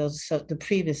any of those, the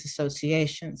previous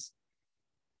associations.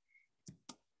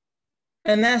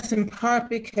 And that's in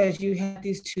part because you had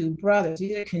these two brothers.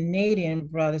 These are Canadian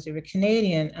brothers. They were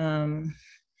Canadian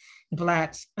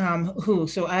Blacks who,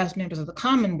 so as members of the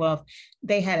Commonwealth,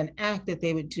 they had an act that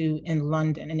they would do in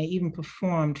London, and they even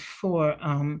performed for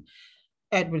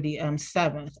Edward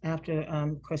VII after,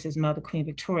 of course, his mother, Queen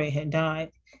Victoria, had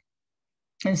died.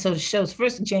 And so the shows,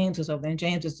 first James was over there, and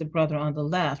James is the brother on the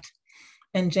left.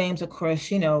 And James, of course,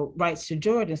 writes to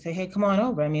George and say, hey, come on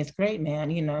over. I mean, it's great,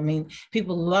 man.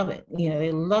 People love it.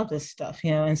 They love this stuff,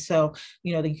 And so,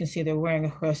 you can see they're wearing,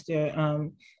 of course, their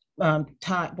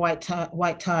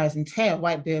white ties and tail,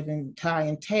 white bib and tie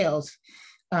and tails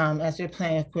as they're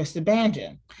playing, of course, the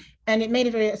banjo. And it made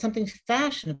it something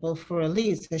fashionable for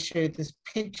elites. I showed this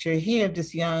picture here of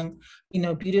this young,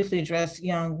 beautifully dressed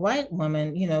young white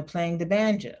woman, playing the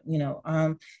banjo,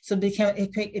 so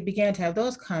it began to have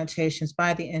those connotations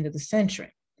by the end of the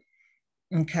century.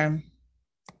 Okay.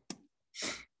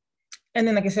 And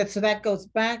then, like I said, so that goes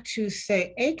back to,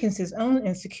 say, Akins's own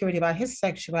insecurity about his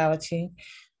sexuality,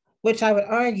 which I would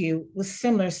argue was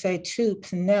similar, say, to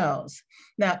Pennell's.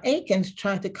 Now, Akins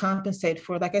tried to compensate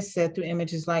for, like I said, through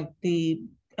images like the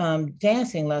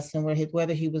dancing lesson,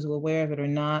 whether he was aware of it or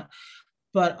not,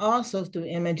 but also through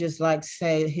images like,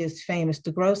 say, his famous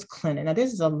The Gross Clinic. Now,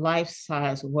 this is a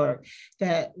life-size work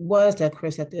that was, of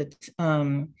course, at the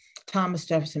Thomas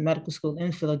Jefferson Medical School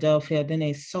in Philadelphia. Then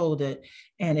they sold it,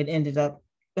 and it ended up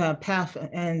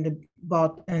and the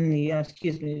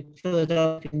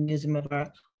Philadelphia Museum of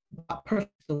Art purchased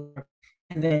the work.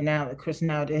 And then now, of course,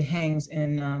 now it hangs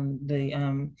in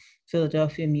the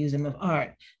Philadelphia Museum of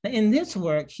Art. Now, in this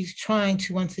work, he's trying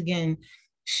to once again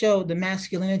show the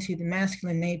masculine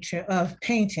nature of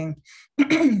painting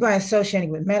by associating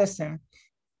with medicine.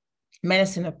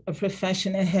 Medicine, a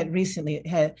profession that had recently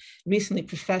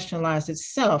professionalized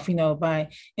itself, by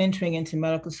entering into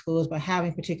medical schools, by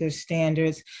having particular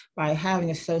standards, by having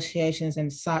associations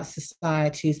and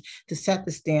societies to set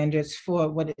the standards for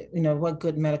what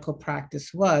good medical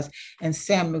practice was. And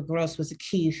Samuel Gross was a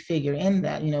key figure in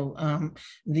that.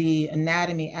 The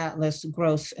anatomy atlas,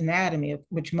 Gross Anatomy,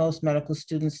 which most medical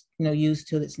students use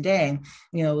to this day,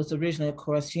 was originally, of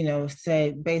course,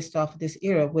 say based off of this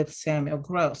era with Samuel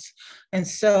Gross. And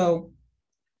so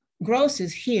Gross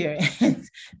is here, and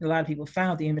a lot of people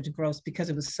found the image of Gross because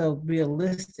it was so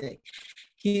realistic.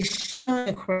 He's showing,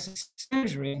 of course,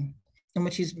 surgery in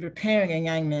which he's repairing a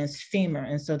young man's femur.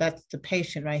 And so that's the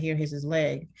patient right here, here's his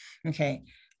leg, okay?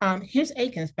 Here's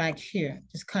Akins back here,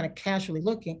 just kind of casually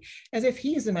looking, as if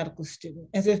he's a medical student,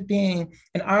 as if being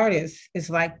an artist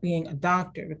is like being a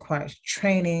doctor, requires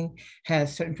training,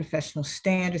 has certain professional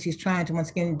standards. He's trying to once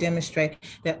again demonstrate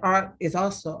that art is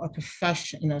also a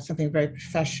profession, you know, something very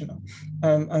professional,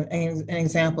 an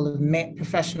example of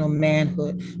professional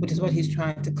manhood, which is what he's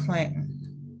trying to claim.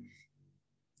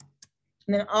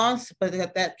 And then also, but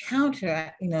that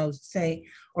counter, you know, say,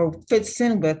 or fits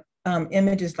in with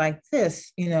images like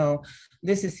this, you know,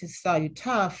 this is his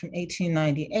salutaire from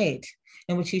 1898,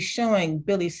 in which he's showing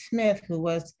Billy Smith, who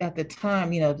was at the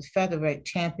time, you know, the featherweight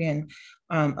champion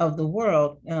of the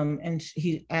world. And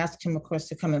he asked him, of course,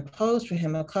 to come and pose for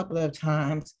him a couple of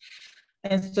times.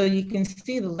 And so you can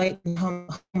see the latent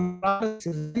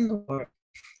homoeroticism in the work.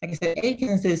 Like I said,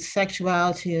 Akins'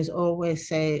 sexuality is always,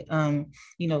 say,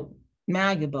 you know,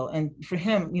 malleable, and for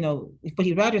him, you know, what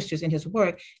he registers in his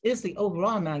work is the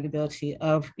overall malleability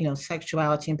of, you know,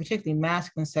 sexuality, and particularly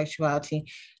masculine sexuality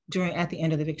at the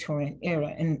end of the Victorian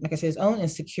era. And like I said, his own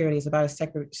insecurities about his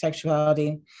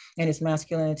sexuality and his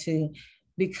masculinity,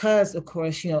 because of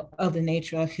course, you know, of the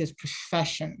nature of his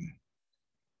profession.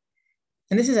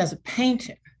 And this is as a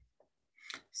painter.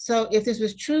 So if this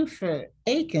was true for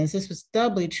Akins, this was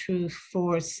doubly true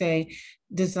for, say,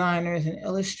 designers and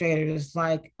illustrators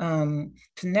like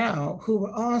Pennell, who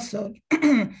were also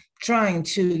trying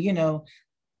to, you know,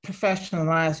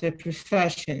 professionalize their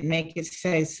profession, make it,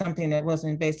 say, something that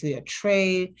wasn't basically a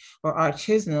trade or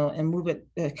artisanal, and move it,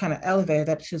 kind of elevate it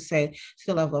up to, say, to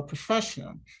the level of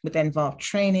professional. But that involved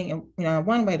training. And, you know,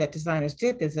 one way that designers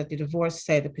did this is that they divorced,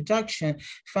 say, the production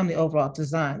from the overall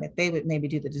design, that they would maybe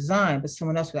do the design, but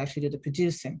someone else would actually do the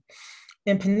producing.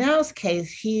 In Pennell's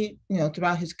case, he, you know,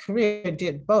 throughout his career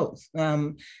did both.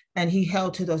 And he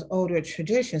held to those older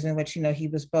traditions in which, you know, he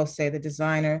was both, say, the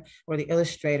designer or the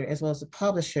illustrator, as well as the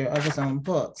publisher of his own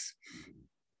books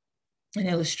and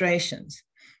illustrations.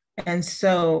 And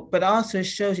so, but also it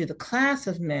shows you the class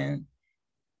of men,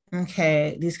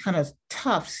 okay, these kind of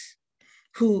toughs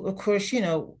who, of course, you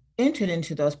know, entered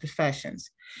into those professions.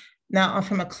 Now,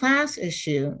 from a class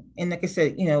issue, and like I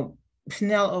said, you know,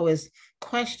 Pennell always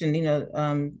questioned, you know,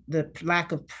 the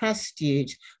lack of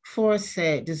prestige for,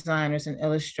 say, designers and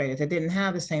illustrators that didn't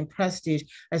have the same prestige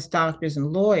as doctors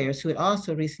and lawyers who had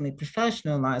also recently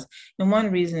professionalized. And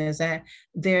one reason is that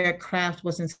their craft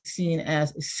wasn't seen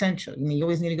as essential. I mean, you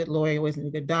always need a good lawyer, you always need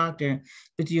a good doctor,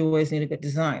 but you always need a good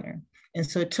designer. And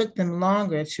so it took them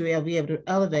longer to be able to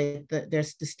elevate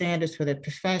the standards for their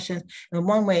professions. And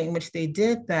one way in which they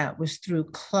did that was through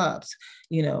clubs,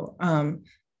 you know,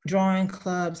 drawing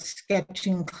clubs,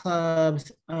 sketching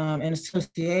clubs, and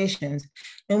associations,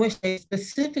 in which they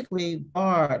specifically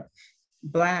barred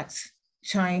Blacks,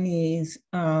 Chinese,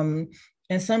 and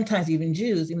sometimes even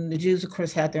Jews. Even the Jews, of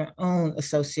course, had their own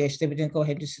association. They didn't go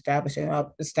ahead and just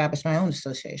establish my own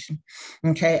association,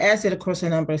 okay? As did, of course, a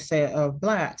number, say, of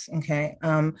Blacks, okay?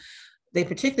 They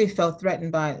particularly felt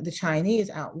threatened by the Chinese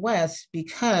out west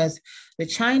because the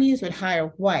Chinese would hire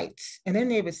whites, and then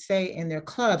they would say in their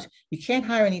clubs, you can't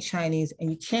hire any Chinese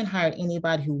and you can't hire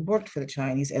anybody who worked for the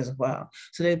Chinese as well.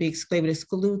 So they would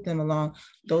exclude them along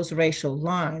those racial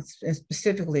lines. And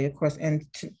specifically, of course, and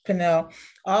Pennell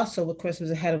also, of course, was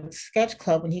the head of the sketch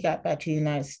club when he got back to the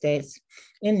United States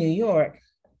in New York.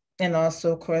 And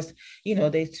also, of course, you know,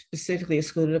 they specifically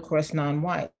excluded, of course,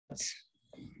 non-whites.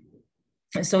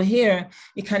 And so here,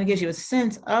 it kind of gives you a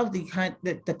sense of the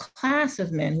class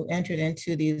of men who entered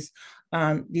into these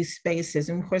spaces.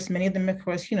 And of course, many of them, of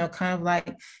course, you know, kind of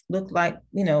like, look like,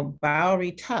 you know,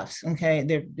 Bowery toughs, okay?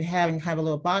 They're having kind of a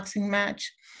little boxing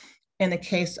match. In the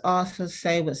case also,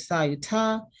 say, with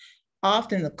salutaire,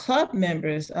 often the club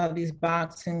members of these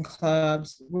boxing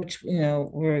clubs, which, you know,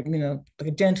 were, you know,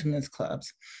 like gentlemen's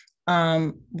clubs,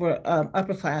 were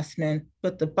upperclassmen,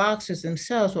 but the boxers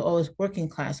themselves were always working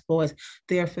class boys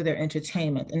there for their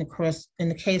entertainment. And of course, in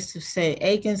the case of, say,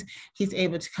 Akins, he's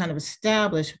able to kind of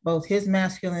establish both his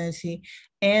masculinity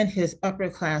and his upper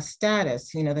class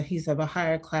status, you know, that he's of a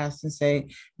higher class than, say,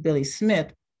 Billy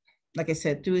Smith, like I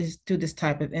said, through this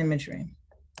type of imagery.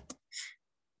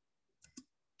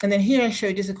 And then here I show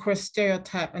you just, of course,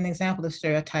 an example of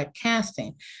stereotype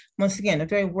casting. Once again, a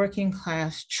very working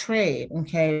class trade,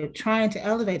 okay, trying to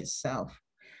elevate itself.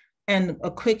 And a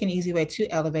quick and easy way to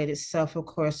elevate itself, of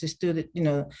course, is through the, you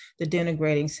know, the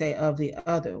denigrating, say, of the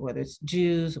other, whether it's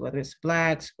Jews, whether it's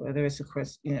Blacks, whether it's, of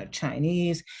course, you know,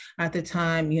 Chinese. At the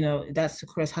time, you know, that's, of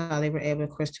course, how they were able, of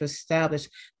course, to establish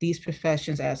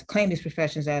claim these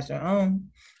professions as their own,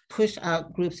 push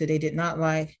out groups that they did not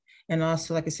like, and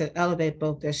also, like I said, elevate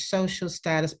both their social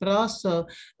status, but also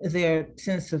their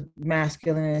sense of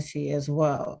masculinity as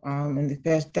well. And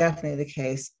that's definitely the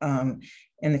case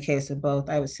in the case of both,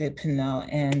 I would say, Pennell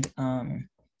and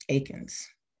Akins.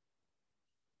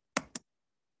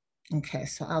 Okay,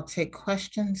 so I'll take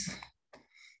questions.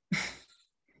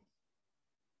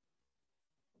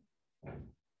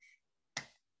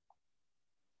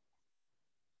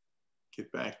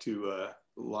 Get back to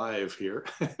live here.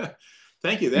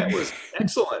 Thank you. That was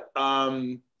excellent.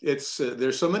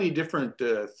 There's so many different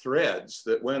threads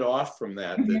that went off from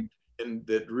that, and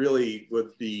that really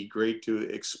would be great to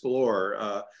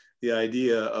explore. The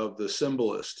idea of the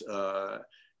symbolist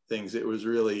things. It was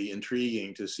really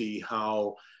intriguing to see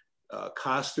how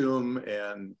costume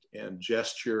and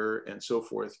gesture and so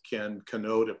forth can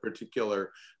connote a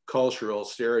particular cultural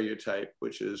stereotype,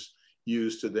 which is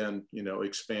used to then,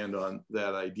 expand on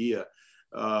that idea.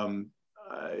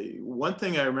 One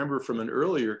thing I remember from an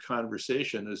earlier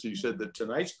conversation is you said that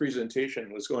tonight's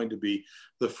presentation was going to be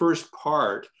the first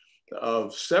part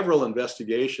of several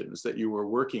investigations that you were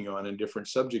working on in different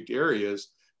subject areas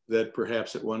that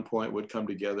perhaps at one point would come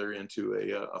together into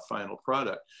a final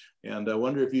product. And I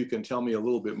wonder if you can tell me a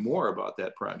little bit more about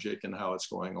that project and how it's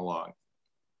going along.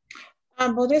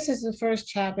 Well, this is the first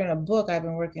chapter in a book I've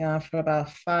been working on for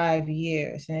about 5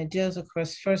 years. And it deals, of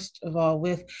course, first of all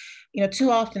with,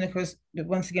 too often, of course,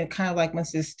 once again, kind of like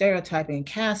once it's stereotyping and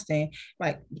casting,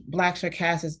 like Blacks are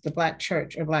cast as the Black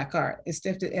church or Black art. It's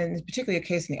if, and it's particularly a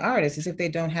case in the artists, is if they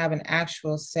don't have an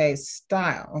actual, say,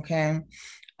 style, okay?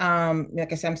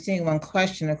 Like I said, I'm seeing one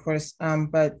question, of course,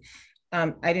 but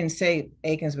I didn't say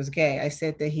Akins was gay. I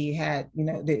said that he had,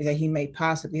 that he may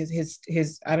possibly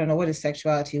his I don't know what his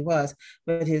sexuality was,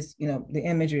 but his, the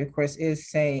imagery, of course,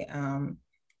 is, say,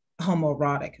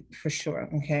 homoerotic for sure.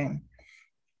 Okay.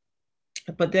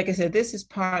 But like I said, this is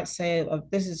part, say, of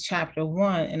this is chapter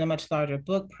 1 in a much larger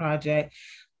book project.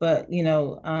 But,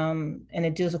 and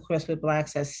it deals, of course, with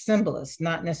Blacks as symbolists,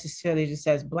 not necessarily just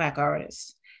as Black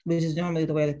artists, which is normally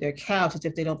the way that they're couched, as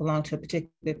if they don't belong to a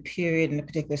particular period and a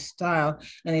particular style,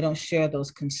 and they don't share those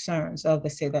concerns of,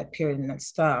 let's say, that period and that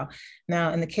style.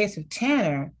 Now, in the case of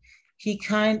Tanner,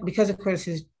 because of course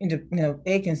his,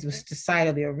 Akins was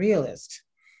decidedly a realist.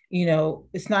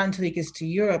 It's not until he gets to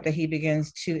Europe that he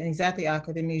begins to, and he's at the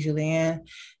Académie Julienne,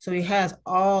 so he has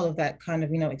all of that kind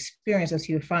of, experience as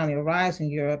he finally arrives in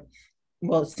Europe.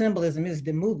 Well, symbolism is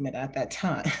the movement at that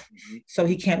time, so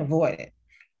he can't avoid it.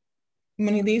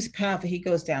 When he leaves Pampa, he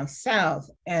goes down south.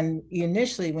 And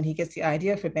initially, when he gets the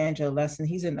idea for banjo lesson,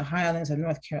 he's in the highlands of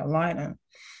North Carolina.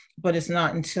 But it's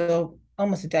not until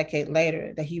almost a decade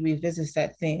later that he revisits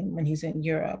that theme when he's in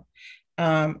Europe,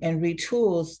 and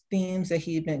retools themes that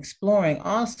he'd been exploring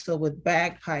also with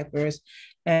bagpipers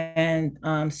and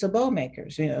sabot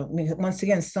makers. Once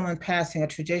again, someone passing a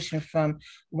tradition from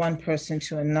one person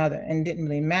to another, and it didn't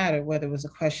really matter whether it was a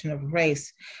question of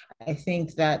race. I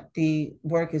think that the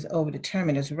work is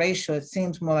overdetermined. It's racial. It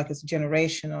seems more like it's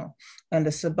generational. And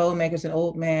the sabot maker's an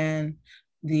old man.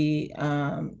 The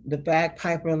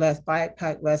bagpipe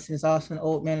lesson is also an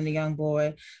old man and a young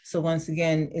boy. So once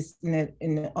again, it's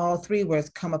all three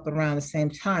words come up around the same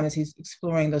time as he's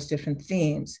exploring those different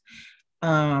themes.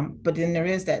 But then there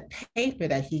is that paper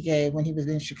that he gave when he was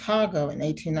in Chicago in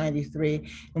 1893,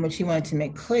 in which he wanted to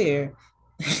make clear,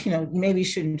 maybe you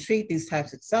shouldn't treat these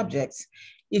types of subjects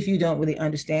if you don't really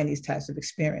understand these types of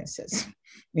experiences,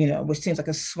 which seems like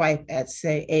a swipe at,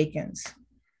 say, Akins.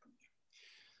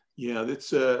 Yeah,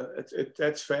 that's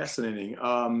fascinating.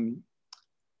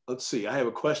 Let's see, I have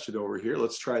a question over here.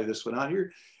 Let's try this one out here.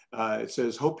 It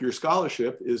says, hope your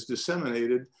scholarship is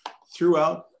disseminated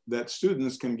throughout that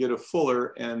students can get a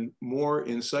fuller and more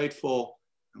insightful.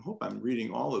 I hope I'm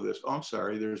reading all of this. Oh, I'm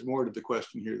sorry, there's more to the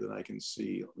question here than I can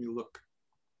see. Let me look.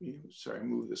 Sorry,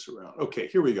 move this around. Okay,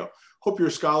 here we go. Hope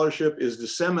your scholarship is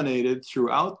disseminated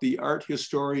throughout the art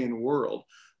historian world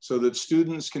so that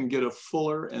students can get a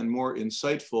fuller and more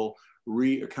insightful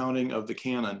re-accounting of the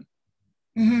canon.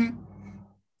 And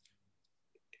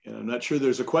I'm not sure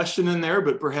there's a question in there,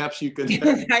 but perhaps you can.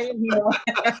 Thank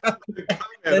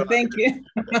you.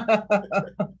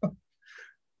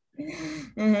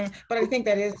 But I think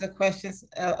that is the question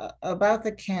about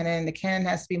the canon. The canon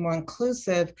has to be more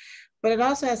inclusive, but it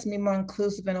also has to be more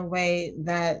inclusive in a way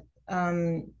that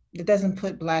it doesn't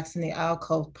put Blacks in the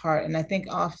alcove part. And I think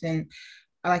often,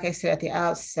 like I said at the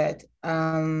outset,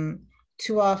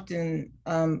 too often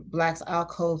Blacks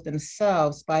alcove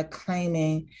themselves by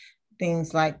claiming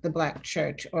things like the Black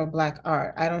church or Black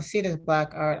art. I don't see it as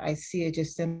Black art. I see it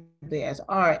just simply as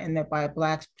art, and that by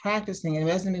Blacks practicing it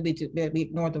doesn't mean we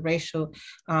ignore the racial,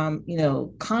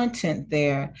 content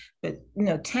there. But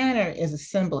Tanner is a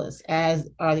symbolist, as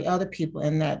are the other people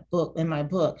in that book. In my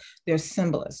book, they're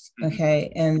symbolists,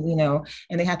 okay, and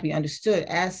and they have to be understood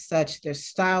as such. Their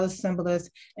style is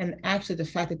symbolist, and actually the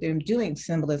fact that they're doing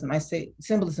symbolism, I say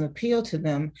symbolism appealed to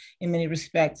them in many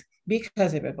respects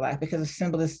because they were Black, because of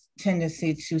symbolist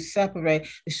tendency to separate,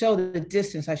 to show the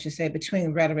distance, I should say,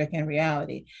 between rhetoric and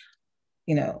reality.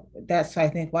 That's, I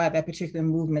think, why that particular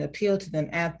movement appealed to them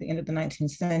at the end of the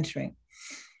 19th century.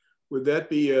 Would that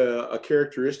be a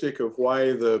characteristic of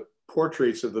why the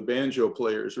portraits of the banjo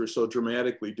players were so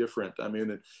dramatically different? I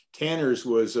mean, Tanner's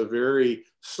was a very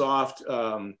soft,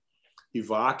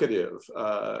 evocative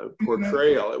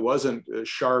portrayal. It wasn't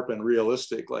sharp and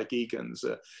realistic like Eakins.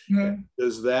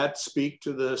 Does that speak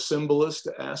to the symbolist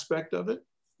aspect of it?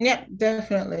 Yeah,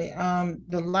 definitely.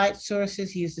 The light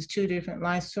sources, he uses two different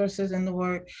light sources in the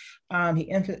work.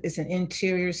 It's an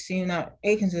interior scene. Now,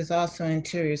 Eakins is also an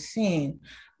interior scene,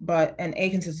 and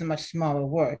Eakins is a much smaller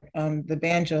work. The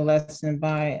banjo lesson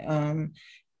by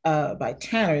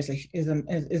Tanner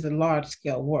is a large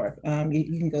scale work.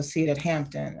 You can go see it at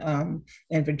Hampton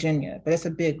in Virginia, but it's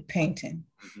a big painting.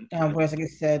 Whereas, like I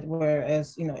said,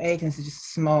 Eakins is just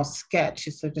a small sketch.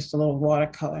 It's just a little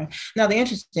watercolor. Now, the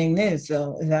interesting is,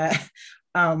 though, that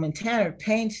when Tanner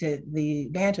painted the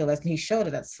banjo lesson, he showed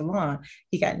it at Salon.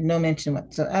 He got no mention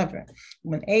whatsoever.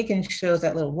 When Eakins shows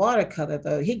that little watercolor,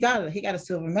 though, he got a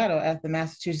silver medal at the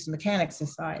Massachusetts Mechanics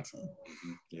Society.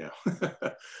 Yeah.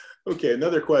 Okay,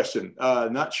 another question.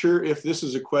 Not sure if this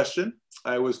is a question.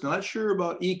 I was not sure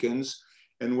about Eakins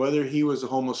and whether he was a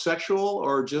homosexual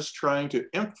or just trying to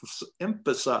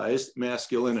emphasize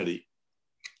masculinity.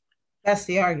 That's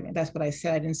the argument. That's what I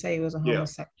said. I didn't say he was a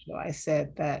homosexual. I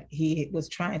said that he was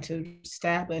trying to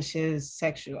establish his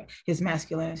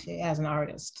masculinity as an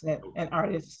artist. That an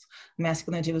artist's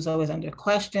masculinity was always under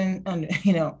question, and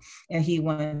he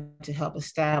wanted to help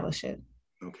establish it.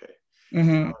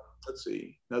 Okay. Let's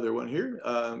see, another one here.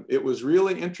 It was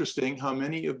really interesting how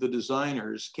many of the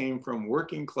designers came from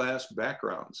working class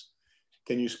backgrounds.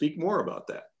 Can you speak more about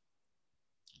that?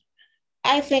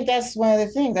 I think that's one of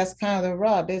the things. That's kind of the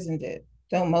rub, isn't it?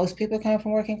 Don't most people come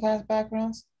from working class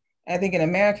backgrounds? I think in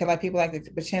America, people like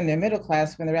to pretend they're middle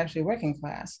class when they're actually working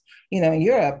class. In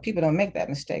Europe, people don't make that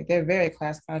mistake. They're very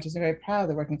class conscious. They're very proud of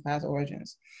their working class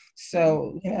origins.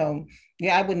 So,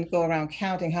 I wouldn't go around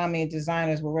counting how many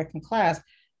designers were working class.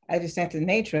 I just think the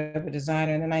nature of a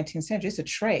designer in the 19th century, it's a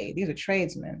trade. These are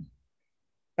tradesmen.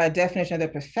 By definition of their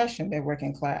profession, they're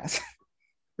working class.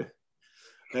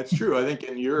 That's true. I think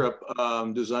in Europe,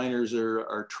 designers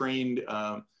are trained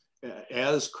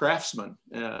as craftsmen.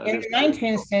 In the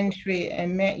 19th century,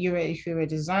 if you were a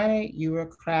designer, you were a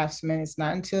craftsman. It's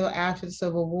not until after the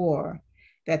Civil War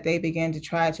that they began to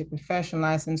try to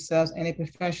professionalize themselves, and they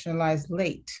professionalized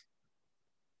late.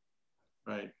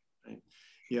 Right.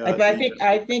 Yeah,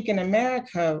 I think in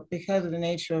America, because of the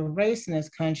nature of race in this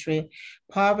country,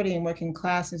 poverty in working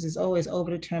classes is always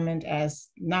overdetermined as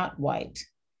not white,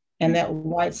 and that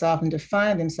whites often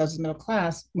define themselves as middle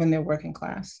class when they're working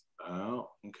class. Oh,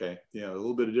 okay. Yeah, a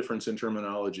little bit of difference in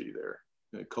terminology there,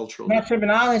 culturally. Not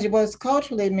terminology, but it's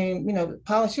culturally. I mean,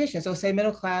 politicians will say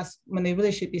middle class when they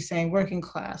really should be saying working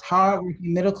class,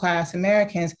 hardworking middle class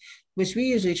Americans, which we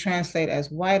usually translate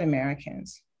as white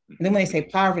Americans. And then when they say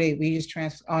poverty, we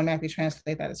just automatically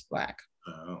translate that as Black.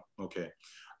 Oh, okay.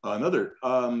 Another,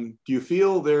 do you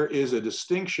feel there is a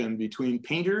distinction between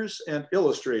painters and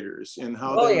illustrators in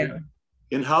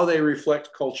how they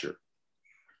reflect culture?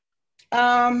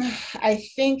 I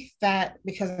think that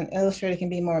because an illustrator can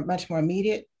be much more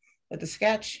immediate with the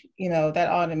sketch, that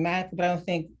automatically, but I don't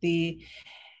think the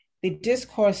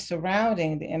discourse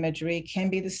surrounding the imagery can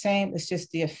be the same. It's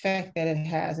just the effect that it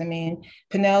has. I mean,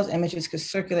 Pennell's images could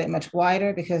circulate much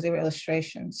wider because they were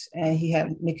illustrations, and he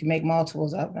could make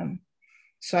multiples of them.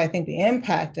 So I think the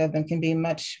impact of them can be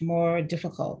much more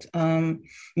difficult.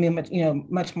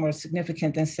 Much more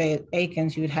significant than, say, at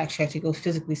Eakins. You would actually have to go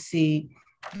physically see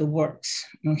the works,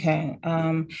 okay?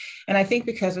 And I think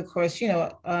because, of course,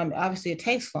 obviously it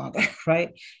takes longer,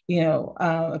 right?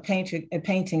 A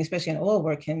painting, especially an oil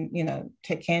work, can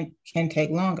take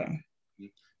longer.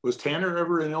 Was Tanner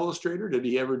ever an illustrator? Did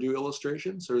he ever do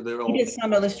illustrations, or they're all? He did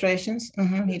some illustrations.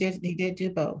 He did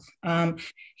do both.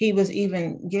 He was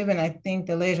even given, I think,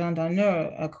 the Légion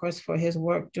d'honneur, of course, for his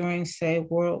work during, say,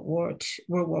 World War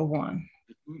I.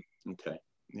 Okay,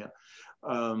 yeah.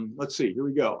 Let's see, here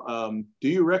we go. Do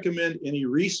you recommend any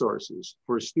resources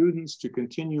for students to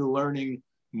continue learning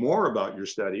more about your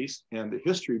studies and the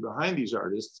history behind these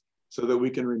artists so that we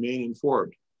can remain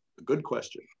informed? A good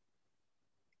question.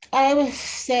 I would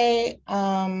say,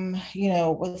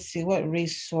 let's see, what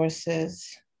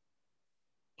resources?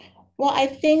 Well, I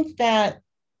think that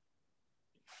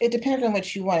it depends on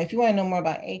what you want. If you want to know more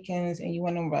about Aikens and you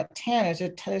want to know more about Tanners,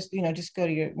 just go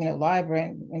to your library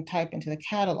and type into the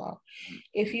catalog.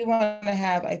 If you want to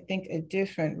have, I think, a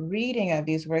different reading of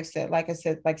these works that, like I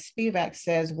said, like Spivak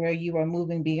says, where you are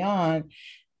moving beyond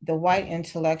the white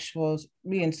intellectuals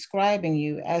reinscribing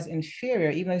you as inferior,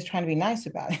 even though he's trying to be nice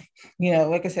about it.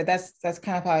 Like I said, that's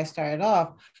kind of how I started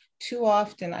off. Too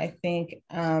often, I think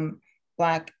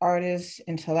Black artists,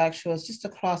 intellectuals, just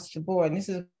across the board, and this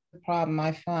is a problem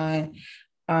I find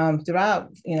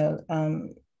throughout,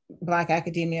 Black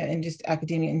academia and just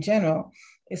academia in general.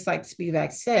 It's like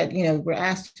Spivak said, we're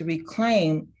asked to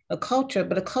reclaim a culture,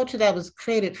 but a culture that was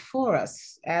created for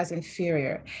us as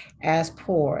inferior, as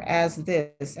poor, as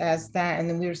this, as that. And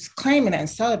then we were claiming that and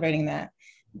celebrating that.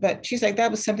 But she's like,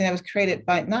 that was something that was created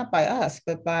not by us,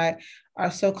 but by our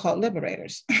so-called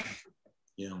liberators.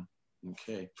 Yeah,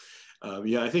 okay.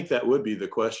 I think that would be the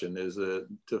question, is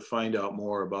to find out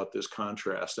more about this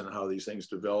contrast and how these things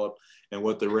develop and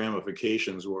what the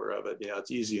ramifications were of it. Yeah,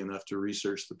 it's easy enough to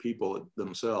research the people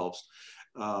themselves.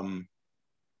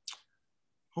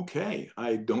 Okay,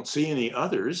 I don't see any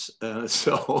others,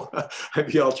 so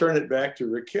maybe I'll turn it back to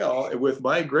Raquel with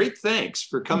my great thanks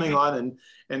for coming on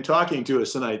and talking to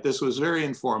us tonight. This was very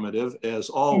informative, as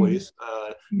always,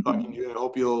 talking to you. I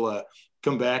hope you'll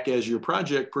come back as your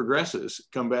project progresses.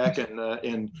 Come back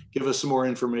and give us some more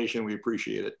information. We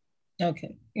appreciate it.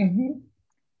 Okay.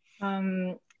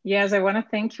 Yes, I want to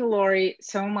thank you, Lori,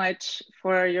 so much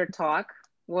for your talk.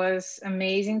 It was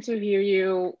amazing to hear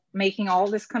you making all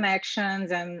these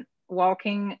connections and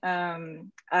walking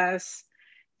us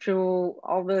through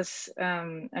all this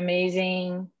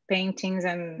amazing paintings,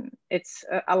 and it's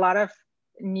a lot of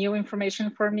new information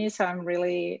for me. So I'm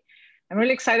really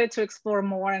excited to explore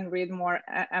more and read more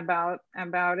about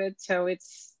it. So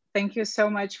thank you so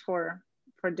much for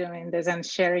doing this and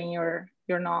sharing your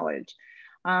knowledge.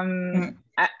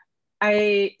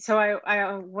 I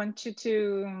want you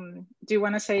to, do you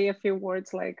want to say a few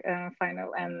words like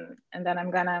final, and then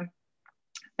I'm gonna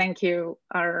thank you,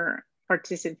 our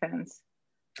participants.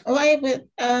 Oh, I would,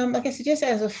 like I said, just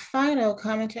as a final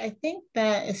comment, I think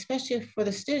that especially for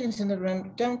the students in the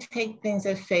room, don't take things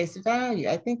at face value.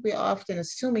 I think we often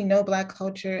assume we know Black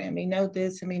culture and we know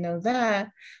this and we know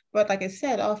that. But like I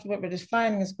said, often what we're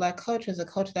defining as Black culture is a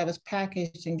culture that was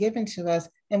packaged and given to us,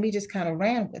 and we just kind of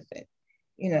ran with it.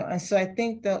 And so I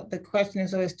think the question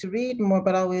is always to read more,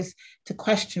 but always to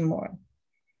question more.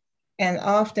 And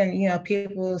often,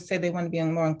 people say they want to be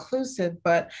more inclusive,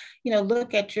 but,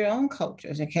 look at your own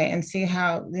cultures, okay, and see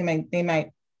how they might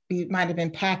have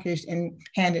been packaged and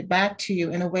handed back to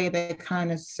you in a way that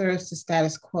kind of serves the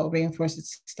status quo,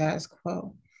 reinforces status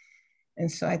quo. And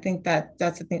so I think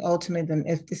that's the thing. Ultimately,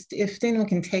 if anyone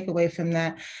can take away from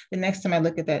that, the next time I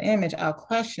look at that image, I'll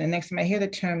question. The next time I hear the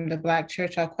term the Black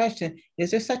church, I'll question: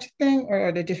 is there such a thing, or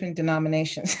are there different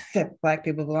denominations that Black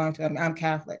people belong to? I'm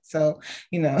Catholic, so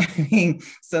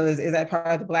so is that part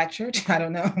of the Black church? I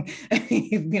don't know.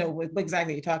 What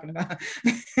exactly are you talking about?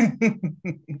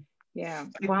 Yeah.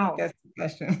 Wow. That's the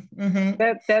question.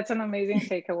 That's an amazing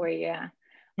takeaway. Yeah.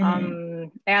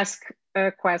 Ask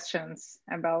questions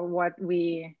about what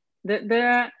the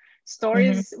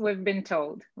stories we've been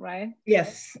told, right?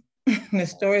 Yes, the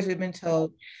stories we've been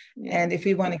told. Yeah. And if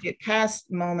we want to get past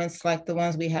moments like the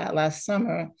ones we had last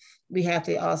summer, we have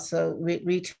to also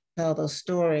retell those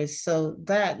stories so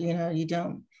that, you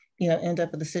don't, end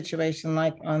up with a situation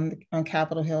like on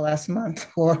Capitol Hill last month,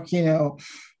 or,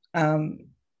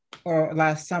 or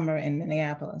last summer in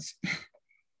Minneapolis.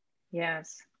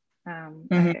 Yes.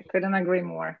 I couldn't agree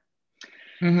more.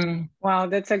 Wow,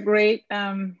 that's a great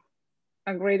way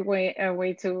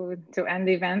to end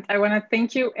the event. I want to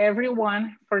thank you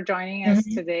everyone for joining us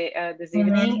today, this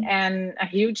evening, and a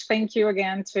huge thank you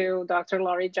again to Dr.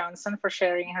 Lori Johnson for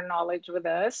sharing her knowledge with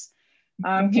us.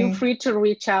 Feel free to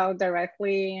reach out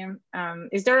directly.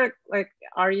 Is there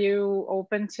are you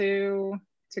open to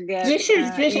get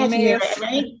emails?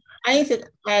 Right?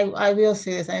 I will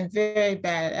say this: I'm very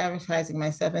bad at advertising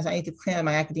myself, and so I need to clean up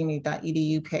my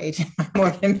academia.edu page and my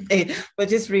Morgan page. But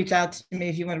just reach out to me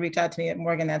if you want to reach out to me at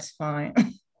Morgan. That's fine.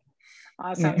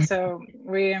 Awesome. Yeah. So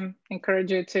we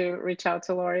encourage you to reach out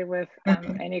to Lori with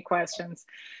any questions.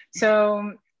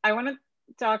 So I want to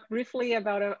talk briefly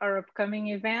about our upcoming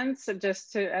events,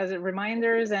 just as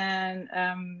reminders, and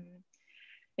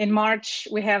In March,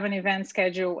 we have an event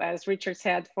scheduled, as Richard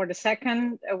said, for the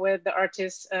 2nd with the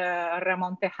artist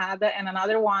Ramon Tejada, and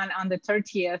another one on the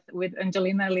 30th with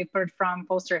Angelina Lippert from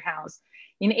Poster House.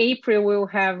 In April, we'll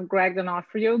have Greg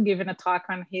D'Onofrio giving a talk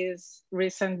on his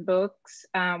recent books,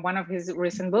 one of his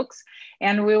recent books.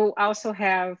 And we'll also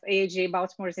have AIGA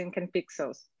Baltimore's Ink and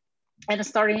Pixels. And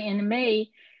starting in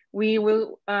May, we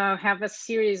will have a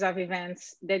series of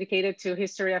events dedicated to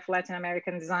history of Latin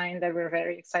American design that we're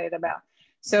very excited about.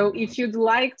 So if you'd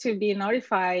like to be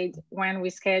notified when we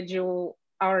schedule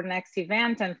our next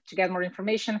event and to get more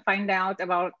information, find out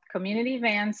about community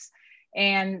events,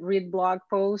 and read blog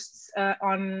posts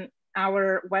on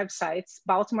our websites,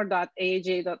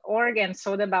 baltimore.aija.org and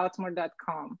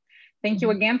sodabaltimore.com. Thank you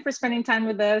again for spending time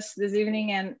with us this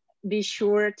evening, and be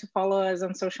sure to follow us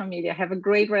on social media. Have a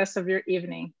great rest of your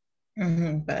evening.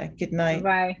 Bye. Good night.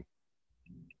 Bye.